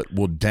Charlotte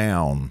will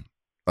down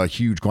a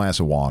huge glass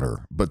of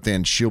water, but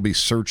then she'll be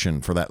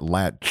searching for that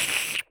last.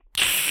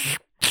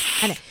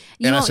 I know.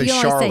 You And I won't- say, you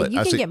always Charlotte, you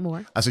I can say- get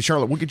more. I say,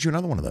 Charlotte, we'll get you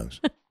another one of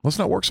those. Let's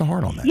not work so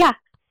hard on that. Yeah.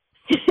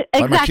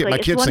 Like Exactly. my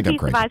It's kids one think I'm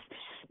piece of crazy. ice.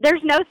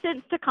 There's no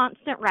sense to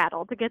constant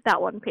rattle to get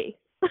that one piece.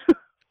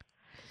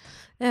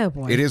 Oh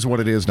boy. It is what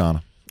it is,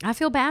 Donna. I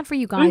feel bad for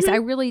you guys. I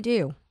really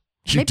do.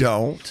 You Maybe-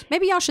 don't.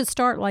 Maybe y'all should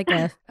start like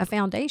a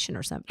foundation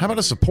or something. How about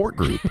a support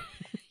group?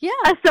 Yeah.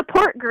 A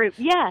support group,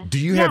 yes. Do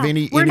you have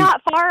any? We're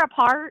not far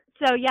apart,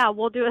 so yeah,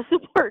 we'll do a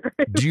support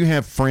group. Do you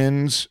have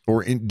friends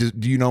or do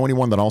you know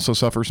anyone that also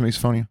suffers from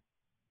misophonia?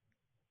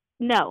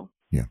 No,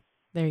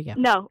 There you go.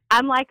 no,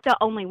 I'm like the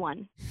only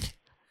one.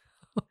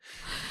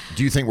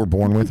 Do you think we're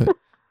born with it?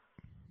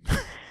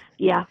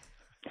 Yeah,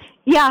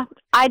 yeah,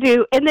 I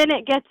do, and then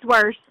it gets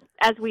worse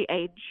as we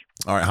age.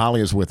 All right, Holly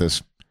is with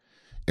us,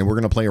 and we're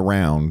going to play a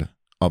round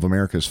of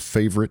America's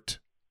favorite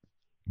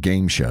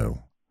game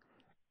show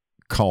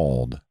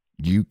called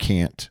You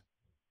Can't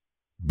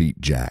Beat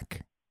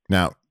Jack.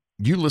 Now,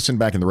 you listened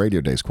back in the radio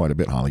days quite a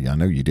bit, Holly. I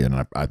know you did,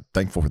 and I'm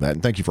thankful for that.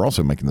 And thank you for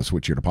also making the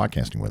switch here to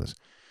podcasting with us.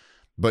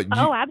 But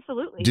Oh,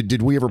 absolutely.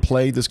 did we ever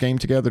play this game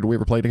together? Did we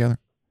ever play together?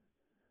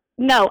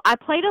 No, I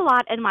played a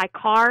lot in my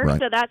car, Right.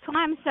 so that's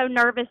why I'm so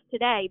nervous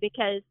today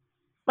because,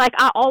 like,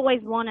 I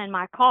always won in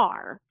my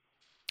car,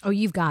 Oh,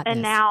 you've got and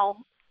this.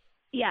 now,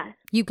 yeah.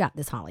 You've got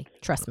this, Holly.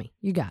 Trust me.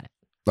 You got it.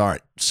 All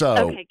right,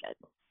 so Okay, good.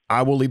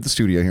 I will leave the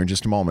studio here in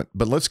just a moment,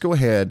 but let's go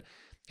ahead,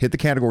 hit the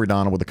category,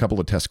 Donna, with a couple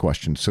of test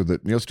questions so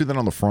that, let's do that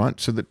on the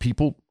front so that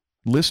people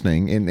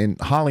listening and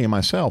Holly and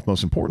myself,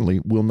 most importantly,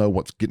 will know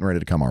what's getting ready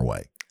to come our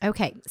way.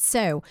 Okay,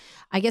 so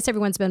I guess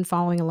everyone's been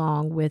following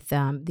along with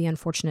the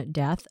unfortunate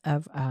death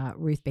of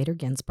Ruth Bader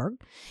Ginsburg.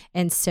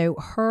 And so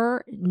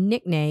her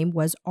nickname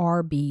was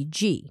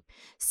RBG.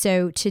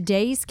 So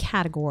today's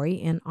category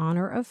in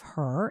honor of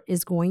her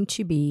is going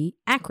to be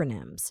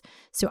acronyms.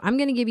 So I'm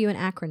going to give you an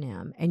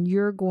acronym, and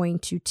you're going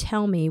to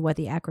tell me what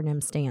the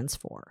acronym stands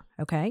for.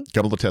 Okay?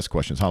 Couple of test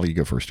questions. Holly, you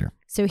go first here.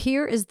 So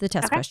here is the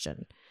test Okay.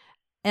 question.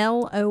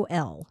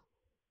 LOL.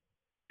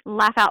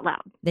 Laugh out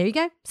loud. There you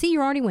go. See,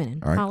 you're already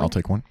winning. All right, Holly. I'll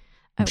take one.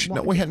 Oh,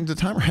 No, well, the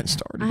timer hadn't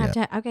started I have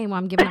yet. to. Okay, well,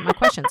 I'm giving up my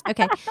questions.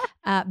 Okay,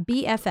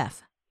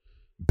 BFF.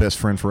 Best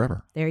friend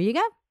forever. There you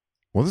go.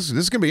 Well, this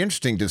is going to be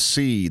interesting to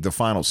see the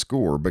final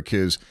score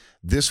because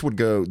this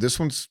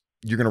one's,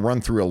 you're going to run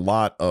through a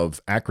lot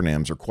of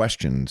acronyms or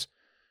questions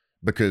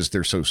because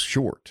they're so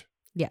short.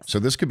 Yes. So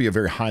this could be a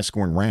very high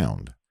scoring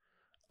round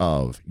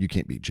of You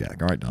Can't Beat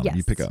Jack. All right, Donna, you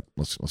Yes. pick up.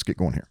 Let's get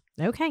going here.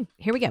 Okay,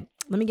 here we go.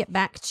 Let me get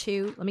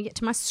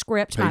to my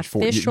script, my Page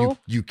 4. official.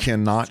 You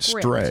cannot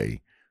script.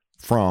 stray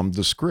from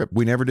the script.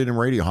 We never did in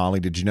radio, Holly.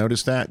 Did you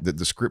notice that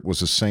the script was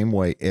the same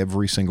way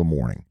every single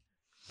morning?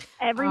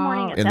 Every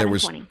morning at And there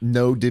was 7:20.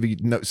 no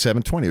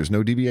 7:20. There was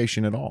no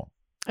deviation at all.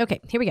 Okay,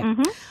 here we go.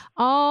 Mhm.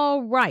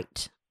 All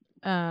right.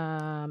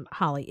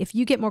 Holly, if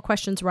you get more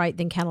questions right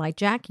than Cadillac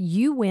Jack,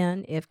 you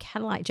win. If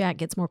Cadillac Jack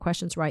gets more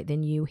questions right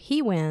than you,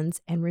 he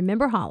wins. And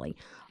remember, Holly,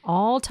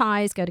 all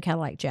ties go to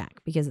Cadillac Jack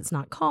because it's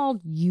not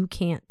called You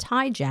Can't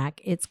Tie Jack.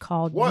 It's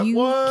called You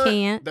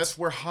Can't. That's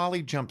where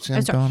Holly jumps in,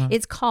 Oh, sorry. Donna.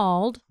 It's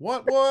called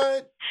What?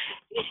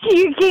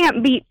 You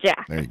can't beat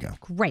Jack. There you go.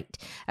 Great.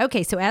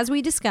 Okay, so as we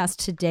discussed,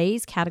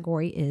 today's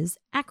category is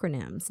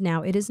acronyms.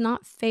 Now, it is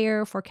not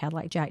fair for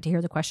Cadillac Jack to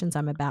hear the questions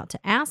I'm about to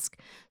ask.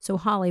 So,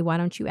 Holly, why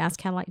don't you ask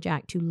Cadillac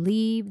Jack to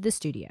leave the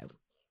studio?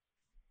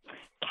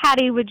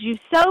 Caddy, would you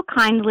so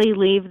kindly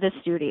leave the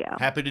studio?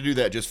 Happy to do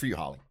that just for you,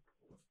 Holly.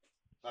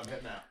 I'm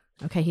heading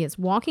out. Okay, he is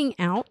walking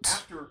out.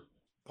 After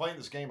playing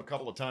this game a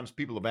couple of times,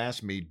 people have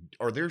asked me,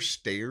 are there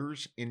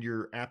stairs in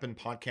your Appen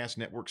Podcast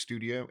Network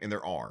studio? And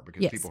there are,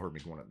 because Yes. people heard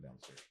me going up and down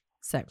the stairs.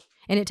 So,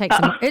 and it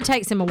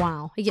takes him a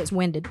while. He gets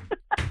winded.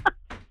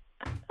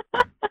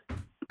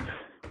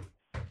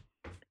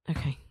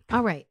 Okay.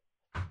 All right.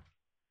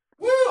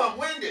 Woo, I'm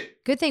winded.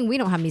 Good thing we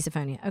don't have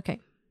misophonia. Okay.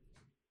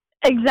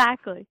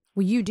 Exactly.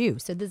 Well, you do.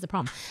 So this is the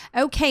problem.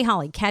 Okay,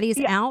 Holly, Caddy is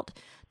Yeah. out.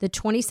 The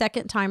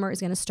 20-second timer is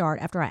going to start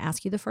after I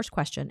ask you the first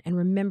question. And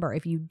remember,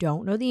 if you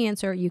don't know the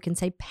answer, you can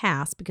say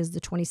pass because the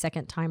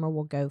 20-second timer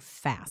will go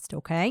fast.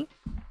 Okay?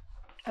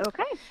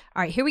 Okay.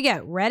 All right, here we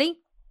go. Ready?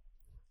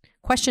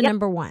 Question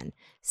number 1.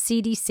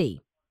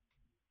 CDC.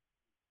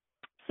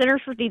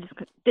 Centers for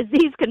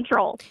Disease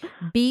Control.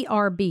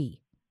 BRB.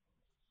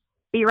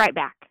 Be right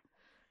back.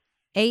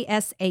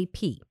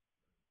 ASAP.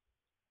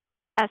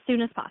 As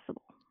soon as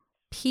possible.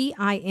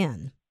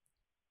 PIN.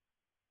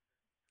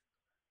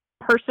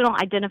 Personal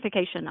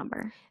identification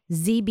number.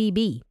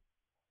 ZBB.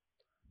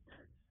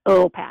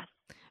 Oh, pass.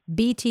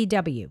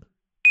 BTW.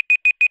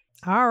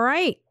 All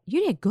right.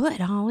 You did good,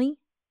 Holly.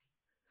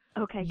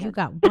 Okay, You good.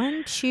 got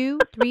 1, 2,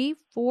 3,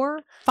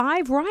 4,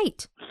 5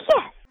 right.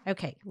 Yes.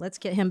 Okay, let's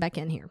get him back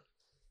in here.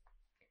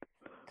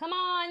 Come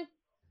on.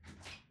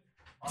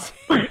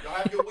 Y'all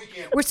have a good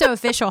weekend. We're so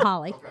official,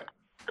 Holly. Okay.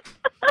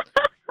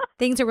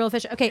 Things are real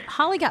official. Okay,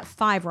 Holly got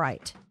 5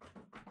 right.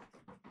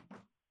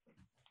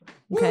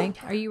 Okay,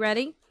 are you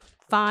ready?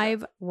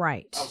 5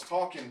 right. I was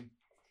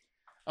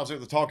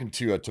talking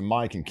to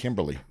Mike and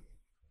Kimberly,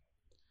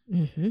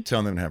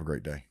 telling them to have a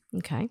great day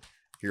Okay.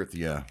 here at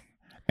the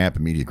App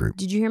Media Group.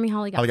 Did you hear me?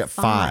 Holly got, Holly got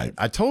 5.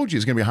 I told you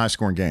it's going to be a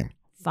high-scoring game.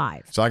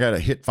 5. So I got to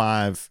hit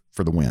 5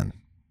 for the win.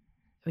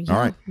 Yeah, All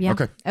right. Yeah.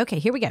 Okay. Okay,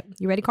 here we go.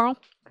 You ready, Carl?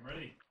 I'm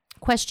ready.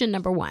 Question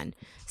number 1.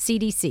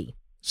 CDC.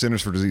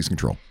 Centers for Disease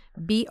Control.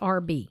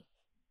 BRB.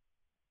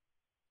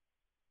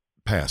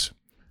 Pass.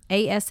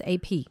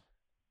 ASAP.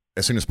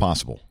 As soon as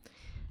possible.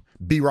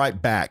 Be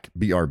right back.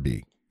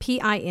 BRB.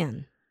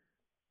 PIN.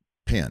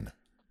 PIN.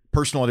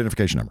 Personal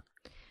identification number.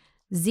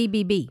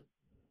 ZBB.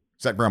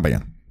 Zach Brown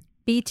Band.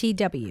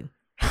 BTW.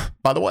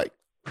 By the way,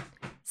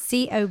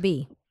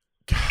 COB.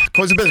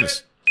 close the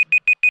business.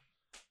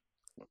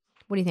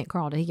 What do you think,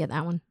 Carl? Did he get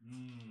that one?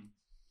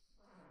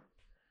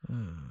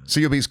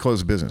 COB's close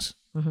the business.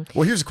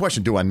 Well, here's the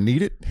question. Do I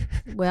need it?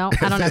 Well,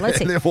 I don't know. Let's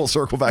see. And then we'll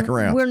circle back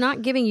around. We're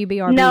not giving you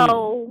BRB.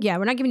 No. Yeah,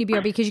 we're not giving you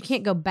BRB because you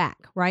can't go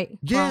back, right?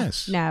 Carl?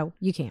 Yes. No,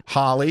 you can't.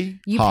 Holly.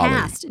 You Holly.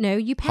 passed. No,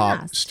 you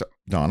passed.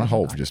 Donna,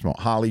 hold for just a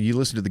moment. Holly, you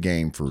listened to the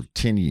game for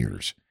 10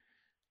 years.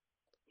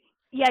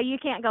 Yeah, you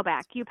can't go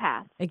back. You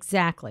pass.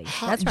 Exactly.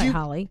 That's right,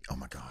 Holly. Oh,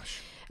 my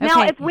gosh.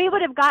 Now, Okay. if we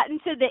would have gotten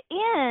to the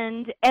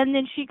end and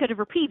then she could have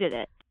repeated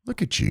it.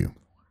 Look at you.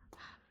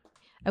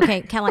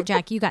 Okay, Cadillac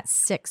Jack, you got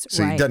 6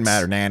 See, right. it doesn't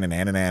matter. Nana.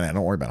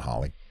 Don't worry about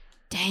Holly.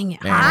 Dang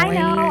it, Nah. Holly.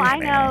 I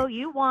know.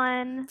 You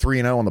won.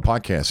 3-0 on the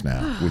podcast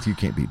now with You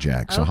Can't Beat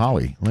Jack. So, Okay.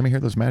 Holly, let me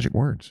hear those magic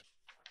words.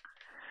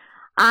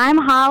 I'm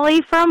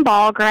Holly from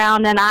Ball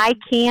Ground, and I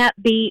can't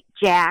beat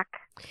Jack.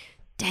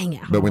 Dang it,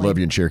 Holly. But we love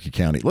you in Cherokee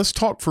County. Let's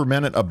talk for a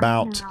minute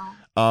about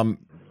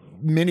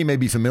many may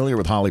be familiar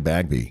with Holly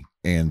Bagby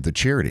and the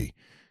charity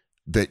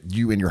that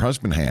you and your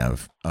husband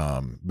have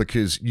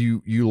because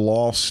you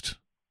lost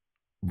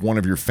one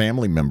of your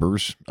family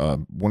members,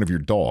 one of your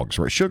dogs,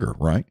 right? Sugar,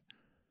 right?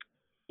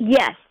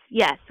 Yes.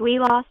 We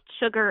lost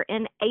Sugar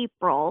in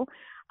April.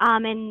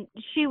 And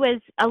she was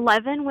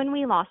 11 when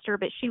we lost her,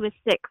 but she was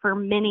sick for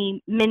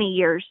many, many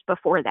years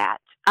before that.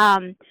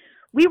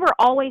 We were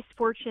always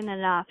fortunate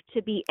enough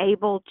to be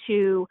able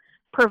to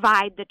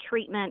provide the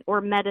treatment or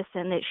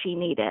medicine that she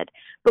needed.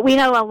 But we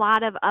know a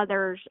lot of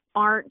others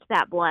aren't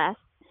that blessed.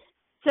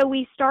 So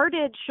we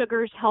started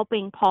Sugar's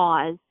Helping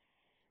Paws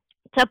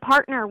to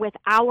partner with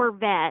our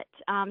vet,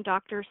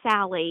 Dr.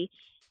 Sally,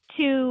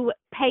 to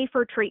pay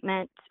for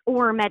treatment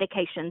or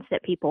medications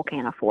that people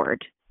can't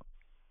afford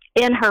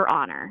in her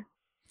honor.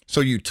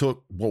 So you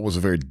took what was a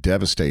very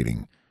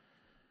devastating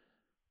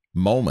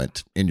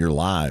moment in your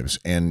lives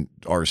and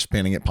are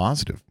spinning it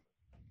positive.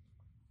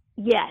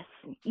 Yes.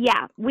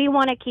 Yeah. We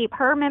want to keep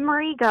her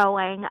memory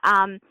going.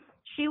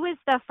 She was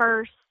the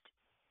first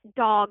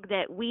dog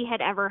that we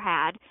had ever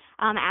had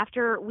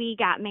after we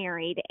got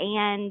married,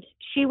 and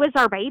she was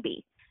our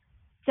baby.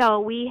 So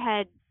we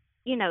had,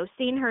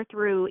 seen her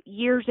through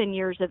years and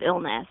years of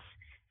illness.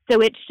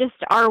 So it's just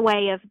our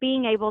way of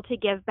being able to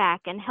give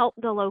back and help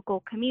the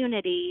local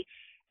community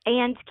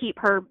and keep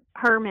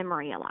her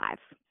memory alive.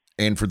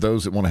 And for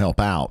those that want to help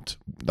out,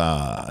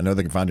 I know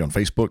they can find you on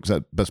Facebook. Is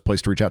that the best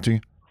place to reach out to you?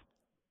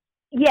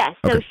 Yes.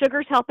 So Okay.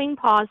 Sugar's Helping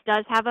Paws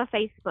does have a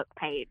Facebook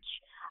page.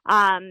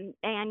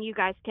 And you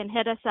guys can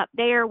hit us up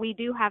there. We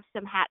do have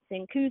some hats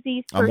and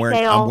koozies for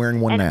sale. I'm wearing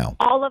one and now.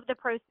 All of the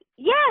proceeds.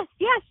 Yes,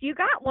 you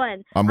got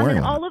one. I'm wearing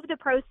one. All of the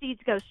proceeds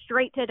go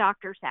straight to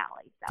Dr.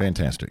 Sally. So.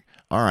 Fantastic.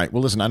 All right.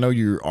 Well, listen, I know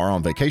you are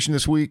on vacation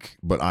this week,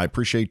 but I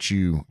appreciate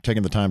you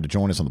taking the time to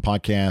join us on the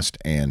podcast.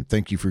 And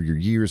thank you for your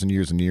years and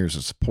years and years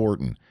of support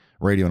and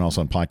radio and also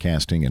on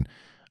podcasting.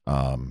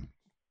 And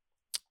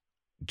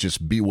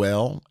just be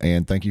well.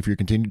 And thank you for your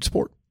continued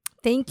support.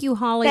 Thank you,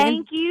 Holly.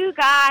 Thank you,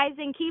 guys,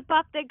 and keep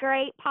up the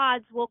great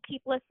pods. We'll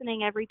keep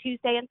listening every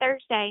Tuesday and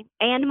Thursday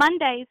and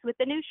Mondays with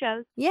the new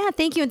shows. Yeah,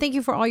 thank you. And thank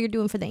you for all you're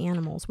doing for the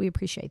animals. We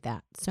appreciate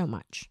that so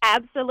much.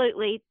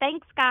 Absolutely.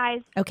 Thanks,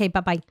 guys. Okay,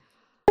 bye-bye.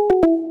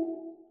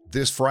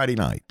 This Friday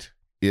night,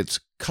 it's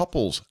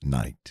couples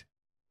night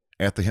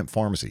at the Hemp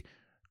Pharmacy.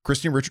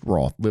 Christy and Richard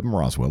Roth live in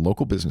Roswell,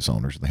 local business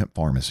owners of the Hemp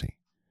Pharmacy.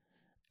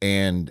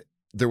 And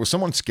there was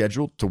someone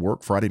scheduled to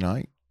work Friday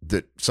night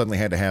that suddenly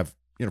had to have,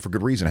 for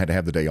good reason, had to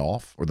have the day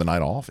off or the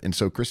night off. And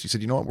so Christy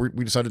said, you know what,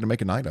 we decided to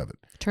make a night of it.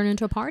 Turn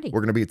into a party. We're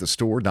going to be at the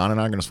store. Don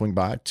and I are going to swing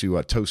by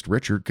to toast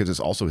Richard because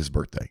it's also his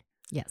birthday.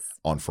 Yes.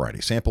 On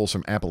Friday. Samples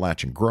from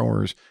Appalachian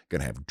growers.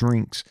 Going to have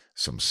drinks,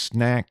 some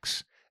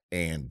snacks,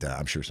 and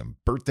I'm sure some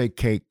birthday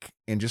cake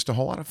and just a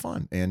whole lot of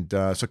fun. And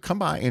so come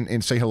by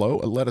and say hello.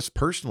 Let us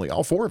personally,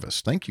 all four of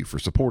us, thank you for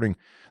supporting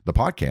the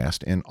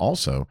podcast and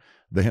also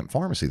the Hemp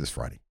Pharmacy this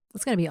Friday.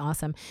 It's going to be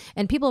awesome.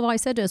 And people have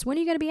always said to us, when are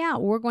you going to be out?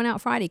 Well, we're going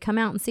out Friday. Come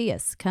out and see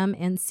us. Come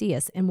and see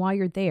us. And while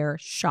you're there,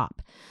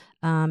 shop.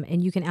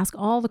 And you can ask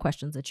all the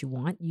questions that you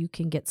want. You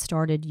can get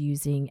started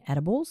using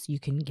edibles. You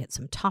can get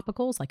some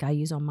topicals like I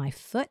use on my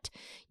foot.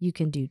 You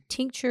can do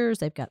tinctures.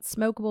 They've got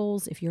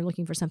smokables. If you're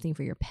looking for something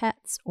for your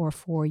pets or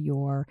for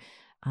your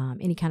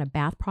any kind of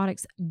bath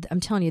products, I'm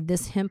telling you,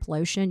 this hemp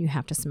lotion, you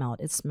have to smell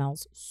it. It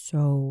smells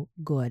so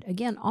good.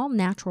 Again, all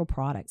natural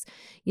products.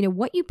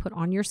 What you put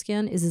on your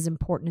skin is as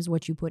important as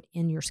what you put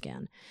in your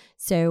skin.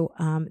 So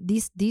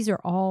these are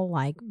all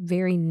like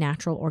very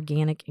natural,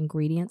 organic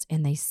ingredients,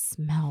 and they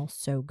smell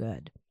so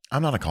good.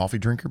 I'm not a coffee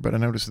drinker, but I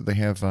noticed that they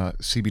have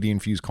CBD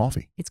infused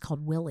coffee. It's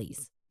called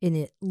Willie's, and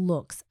it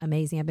looks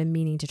amazing. I've been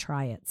meaning to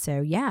try it.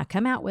 So yeah,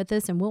 come out with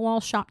us, and we'll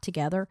all shop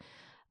together.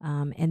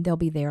 And they'll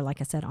be there,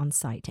 like I said, on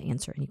site to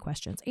answer any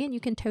questions. And you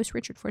can toast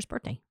Richard for his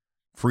birthday.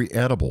 Free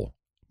edible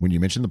when you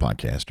mention the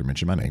podcast or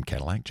mention my name,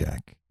 Cadillac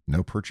Jack.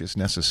 No purchase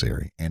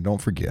necessary. And don't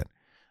forget,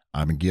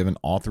 I've been given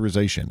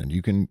authorization, and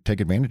you can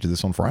take advantage of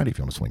this on Friday if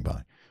you want to swing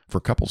by, for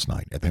couples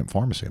night at the Hemp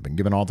Pharmacy. I've been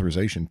given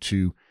authorization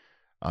to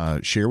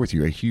share with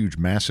you a huge,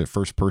 massive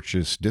first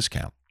purchase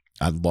discount.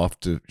 I'd love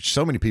to.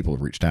 So many people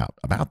have reached out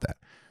about that.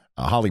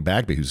 Holly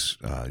Bagby, who's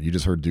you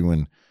just heard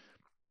doing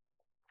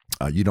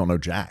You Don't Know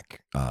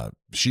Jack.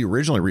 She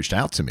originally reached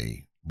out to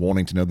me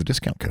wanting to know the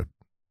discount code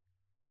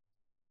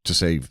to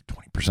save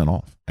 20%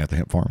 off at the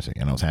Hemp Pharmacy.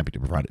 And I was happy to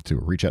provide it to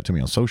her. Reach out to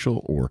me on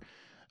social or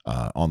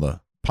on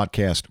the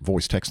podcast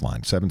voice text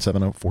line,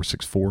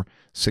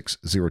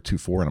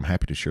 770-464-6024. And I'm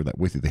happy to share that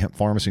with you. The Hemp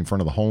Pharmacy in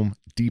front of the Home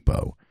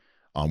Depot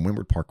on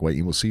Windward Parkway.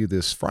 And we'll see you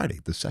this Friday,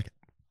 the 2nd,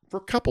 for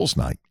couples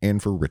night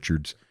and for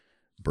Richard's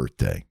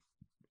birthday.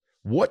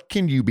 What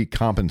can you be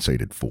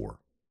compensated for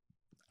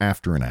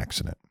after an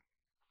accident?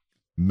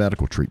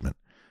 Medical treatment,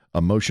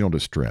 emotional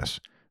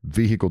distress,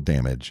 vehicle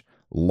damage,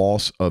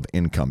 loss of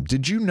income.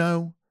 Did you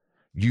know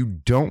you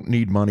don't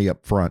need money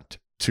up front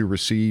to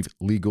receive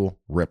legal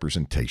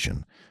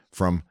representation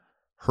from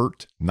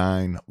Hurt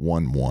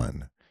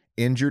 911?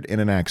 Injured in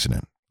an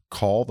accident,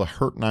 call the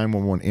Hurt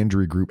 911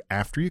 injury group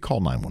after you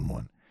call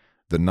 911.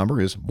 The number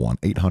is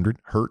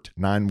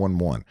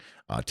 1-800-HURT-911.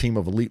 A team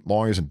of elite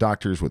lawyers and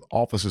doctors with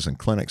offices and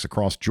clinics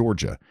across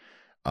Georgia,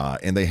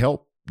 and they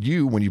help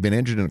you, when you've been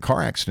injured in a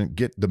car accident,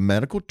 get the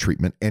medical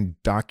treatment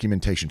and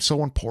documentation.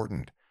 So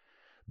important.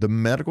 The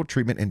medical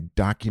treatment and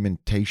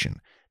documentation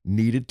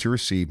needed to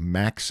receive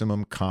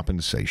maximum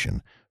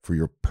compensation for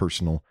your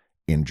personal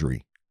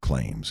injury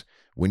claims.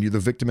 When you're the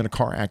victim in a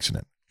car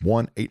accident,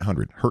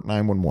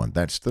 1-800-HURT-911.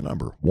 That's the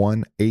number,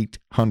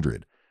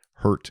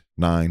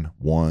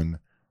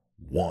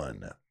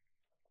 1-800-HURT-911.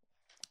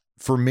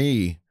 For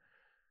me,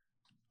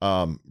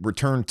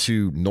 return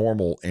to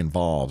normal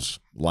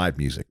involves live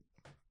music.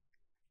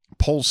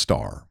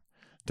 Polestar,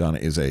 Donna,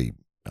 is a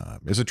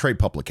trade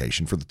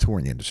publication for the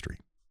touring industry.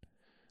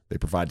 They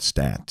provide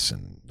stats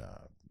and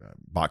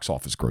box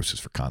office grosses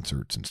for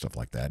concerts and stuff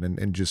like that,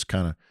 and just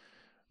kind of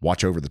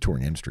watch over the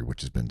touring industry, which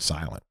has been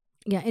silent.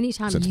 Yeah,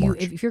 anytime March.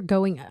 if you're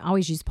going, I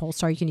always use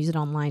Polestar. You can use it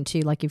online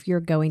too. Like if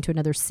you're going to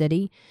another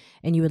city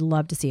and you would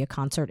love to see a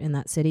concert in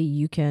that city,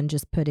 you can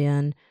just put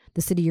in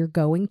the city you're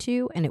going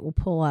to, and it will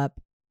pull up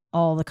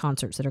all the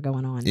concerts that are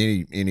going on.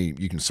 Any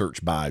you can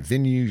search by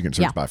venue, you can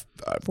search by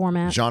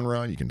format,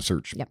 genre, you can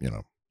search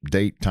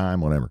date,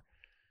 time, whatever.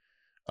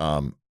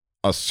 A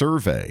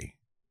survey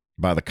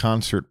by the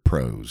concert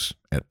pros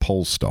at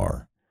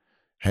Polestar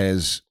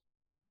has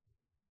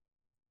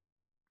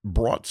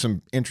brought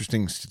some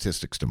interesting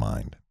statistics to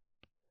mind.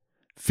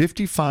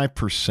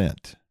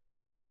 55%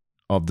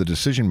 of the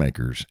decision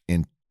makers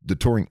in the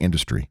touring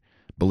industry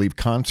believe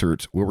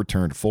concerts will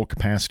return to full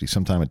capacity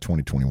sometime in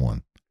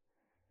 2021.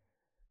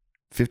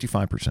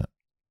 55%.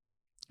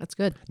 That's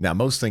good. Now,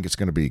 most think it's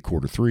going to be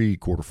quarter 3,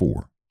 quarter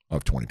 4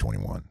 of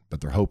 2021, but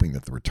they're hoping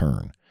that the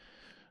return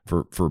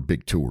for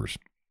big tours.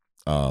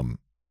 I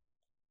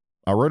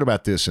wrote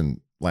about this in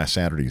last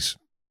Saturday's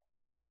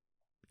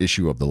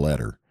issue of The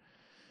Letter,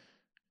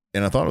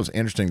 and I thought it was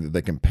interesting that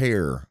they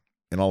compare,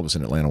 and all of us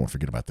in Atlanta won't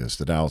forget about this,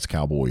 the Dallas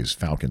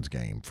Cowboys-Falcons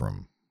game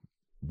from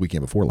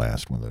weekend before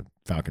last when the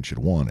Falcons should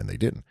have won, and they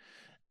didn't.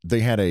 They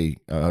had a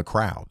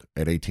crowd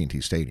at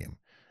AT&T Stadium.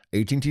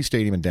 AT&T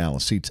Stadium in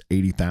Dallas seats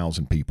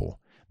 80,000 people.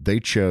 They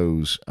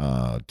chose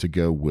to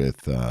go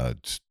with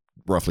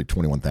roughly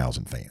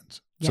 21,000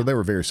 fans. Yeah. So they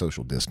were very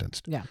social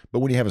distanced. Yeah. But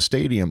when you have a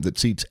stadium that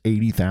seats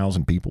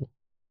 80,000 people,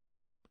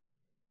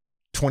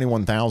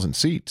 21,000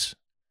 seats,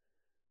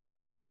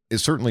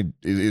 is certainly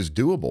is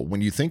doable.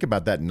 When you think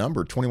about that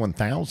number,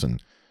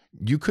 21,000,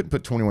 you couldn't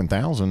put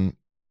 21,000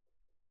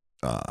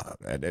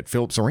 at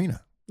Phillips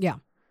Arena. Yeah.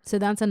 So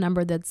that's a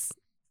number that's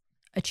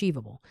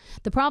achievable.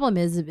 The problem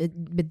is,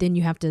 but then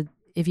you have to,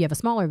 if you have a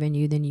smaller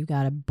venue, then you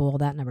got to boil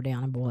that number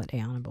down and boil it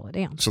down and boil it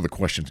down. So the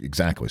question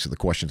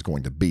is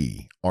going to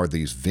be, are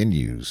these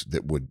venues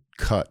that would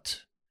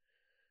cut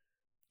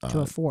To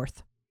a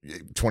fourth.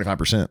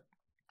 25%,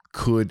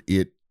 could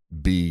it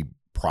be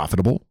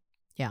profitable?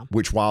 Yeah.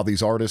 Which, while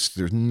these artists,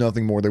 there's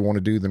nothing more they want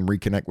to do than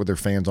reconnect with their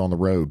fans on the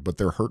road, but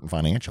they're hurting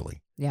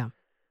financially. Yeah.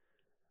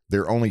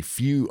 There are only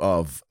few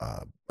of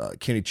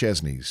Kenny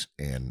Chesney's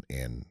and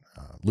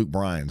Luke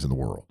Bryan's in the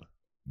world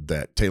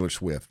that Taylor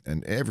Swift,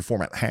 and every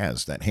format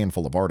has that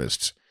handful of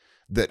artists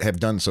that have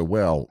done so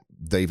well.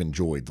 They've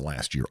enjoyed the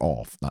last year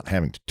off, not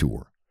having to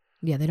tour.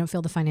 Yeah, they don't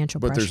feel the financial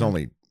But pressure. there's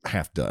only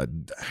half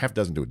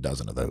dozen to a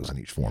dozen of those in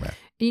each format.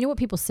 You know what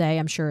people say,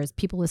 I'm sure, is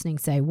people listening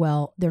say,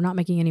 well, they're not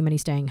making any money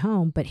staying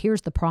home, but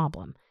here's the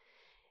problem.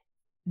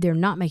 They're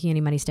not making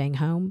any money staying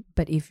home,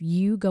 but if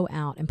you go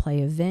out and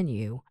play a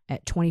venue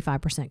at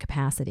 25%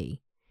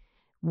 capacity,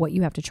 what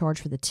you have to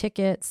charge for the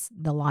tickets,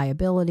 the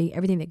liability,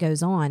 everything that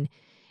goes on,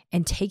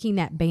 and taking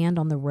that band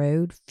on the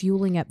road,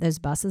 fueling up those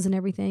buses and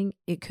everything,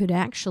 it could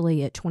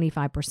actually, at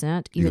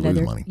 25%,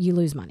 You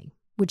lose money.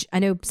 Which I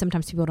know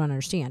sometimes people don't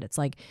understand. It's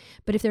like,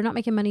 but if they're not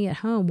making money at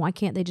home, why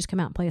can't they just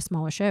come out and play a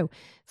smaller show?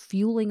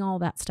 Fueling all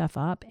that stuff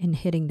up and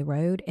hitting the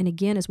road. And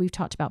again, as we've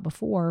talked about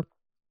before,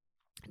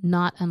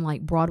 not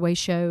unlike Broadway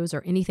shows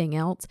or anything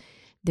else,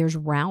 there's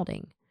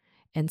routing.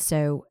 And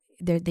so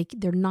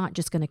they're not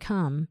just going to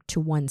come to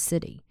one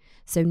city.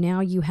 So now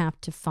you have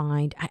to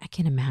find, I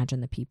can't imagine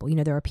the people. You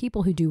know, there are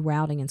people who do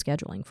routing and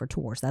scheduling for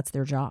tours. That's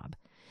their job.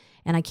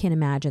 And I can't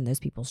imagine those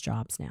people's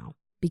jobs now,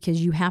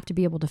 because you have to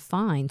be able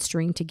to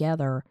string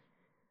together,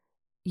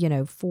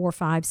 4,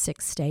 5,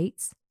 6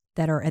 states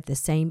that are at the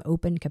same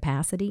open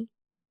capacity,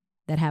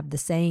 that have the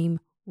same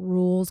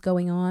rules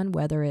going on,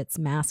 whether it's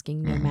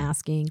masking, no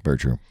masking. Very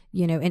true.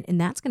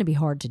 And that's going to be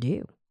hard to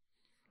do.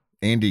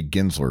 Andy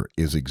Gensler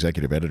is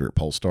executive editor at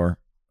Polestar.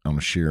 I'm going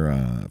to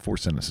share 4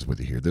 sentences with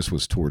you here. This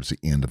was towards the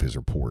end of his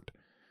report.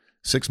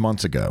 6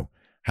 months ago,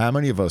 how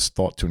many of us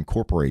thought to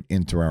incorporate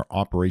into our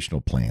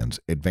operational plans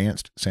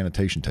advanced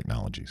sanitation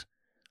technologies,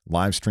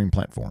 live stream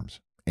platforms,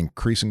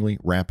 increasingly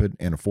rapid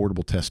and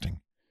affordable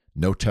testing,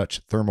 no-touch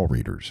thermal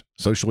readers,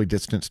 socially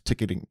distanced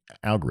ticketing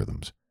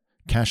algorithms,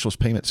 cashless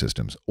payment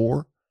systems,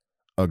 or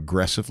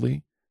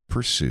aggressively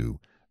pursue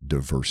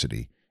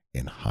diversity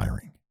in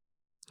hiring?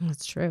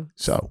 That's true.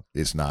 So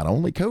it's not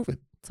only COVID.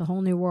 It's a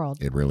whole new world.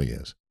 It really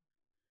is.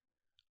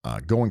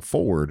 Going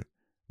forward,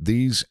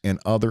 these and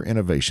other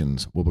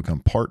innovations will become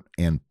part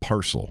and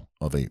parcel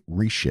of a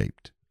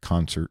reshaped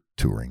concert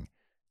touring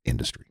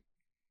industry.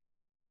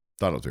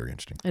 Thought it was very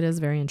interesting. It is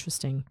very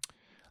interesting.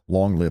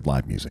 Long live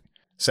live music.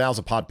 Sal's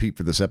a pod peep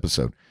for this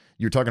episode.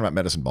 You're talking about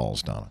medicine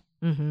balls, Donna.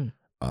 Mm-hmm.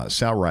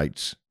 Sal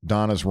writes,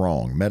 Donna's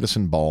wrong.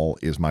 Medicine ball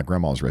is my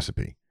grandma's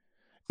recipe.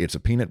 It's a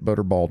peanut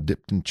butter ball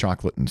dipped in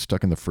chocolate and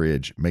stuck in the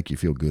fridge. Make you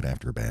feel good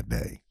after a bad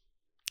day.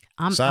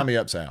 Sign me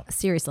up, Sal.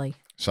 Seriously.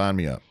 Sign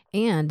me up.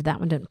 And that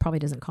one probably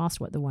doesn't cost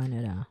what the one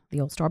at the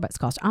old Starbucks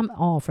cost. I'm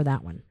all for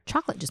that one.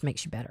 Chocolate just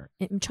makes you better.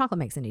 Chocolate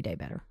makes any day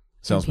better.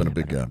 Sal's been a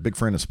big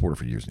friend and supporter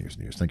for years and years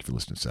and years. Thank you for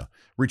listening, Sal.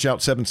 Reach out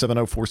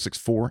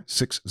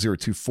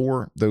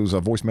 770-464-6024. Those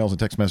voicemails and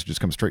text messages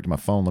come straight to my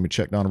phone. Let me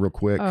check down real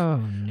quick. Oh,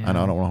 no. I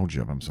know I don't want to hold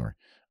you up. I'm sorry.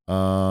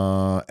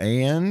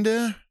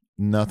 And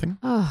nothing.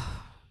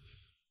 Oh,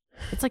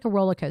 it's like a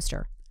roller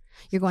coaster.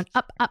 You're going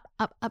up, up,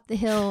 up, up the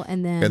hill,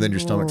 and then your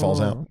stomach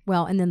falls out.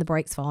 Well, and then the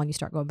brakes fall, and you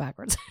start going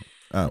backwards.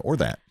 Or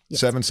that.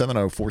 Yes.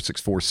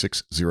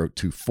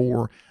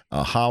 770-464-6024.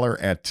 Holler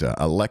at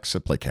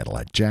Alexa, play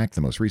Cadillac Jack.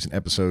 The most recent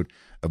episode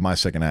of My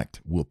Second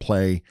Act will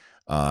play.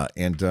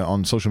 And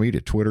on social media,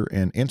 Twitter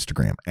and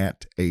Instagram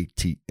at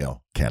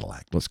ATL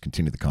Cadillac. Let's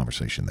continue the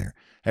conversation there.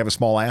 Have a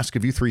small ask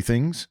of you, 3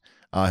 things.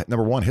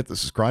 Number 1, hit the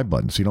subscribe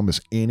button so you don't miss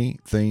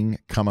anything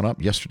coming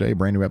up. Yesterday, a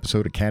brand new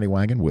episode of Caddy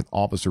Wagon with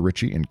Officer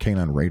Richie and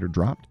Canine Raider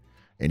dropped.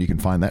 And you can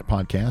find that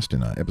podcast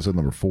in episode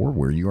number 4,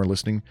 where you are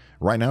listening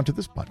right now to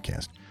this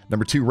podcast.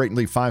 Number 2, rate and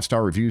leave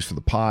 5-star reviews for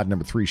the pod.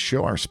 Number 3,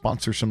 show our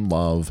sponsor some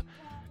love.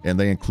 And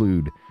they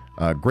include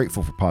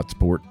Grateful for Pod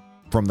Support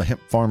from the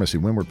Hemp Pharmacy,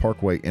 Windward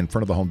Parkway, in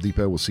front of the Home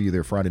Depot. We'll see you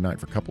there Friday night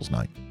for Couples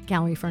Night.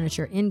 Gallery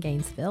Furniture in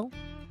Gainesville.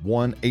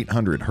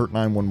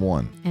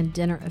 1-800-HURT-911. And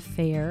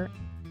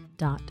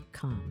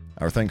dinneraffair.com.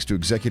 Our thanks to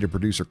executive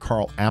producer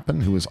Carl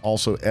Appen, who is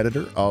also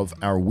editor of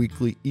our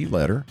weekly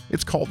e-letter.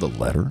 It's called The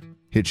Letter.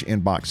 Hit your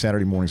inbox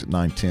Saturday mornings at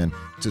 9:10.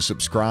 To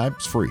subscribe,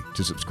 it's free.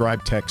 To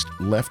subscribe, text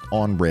left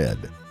on red.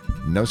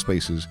 No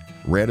spaces.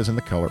 Red is in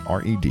the color,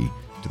 RED,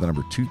 to the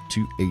number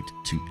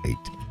 22828.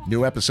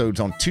 New episodes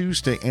on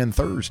Tuesday and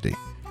Thursday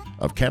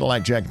of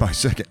Cadillac Jack, My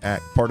Second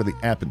Act, part of the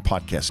Appen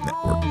Podcast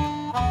Network.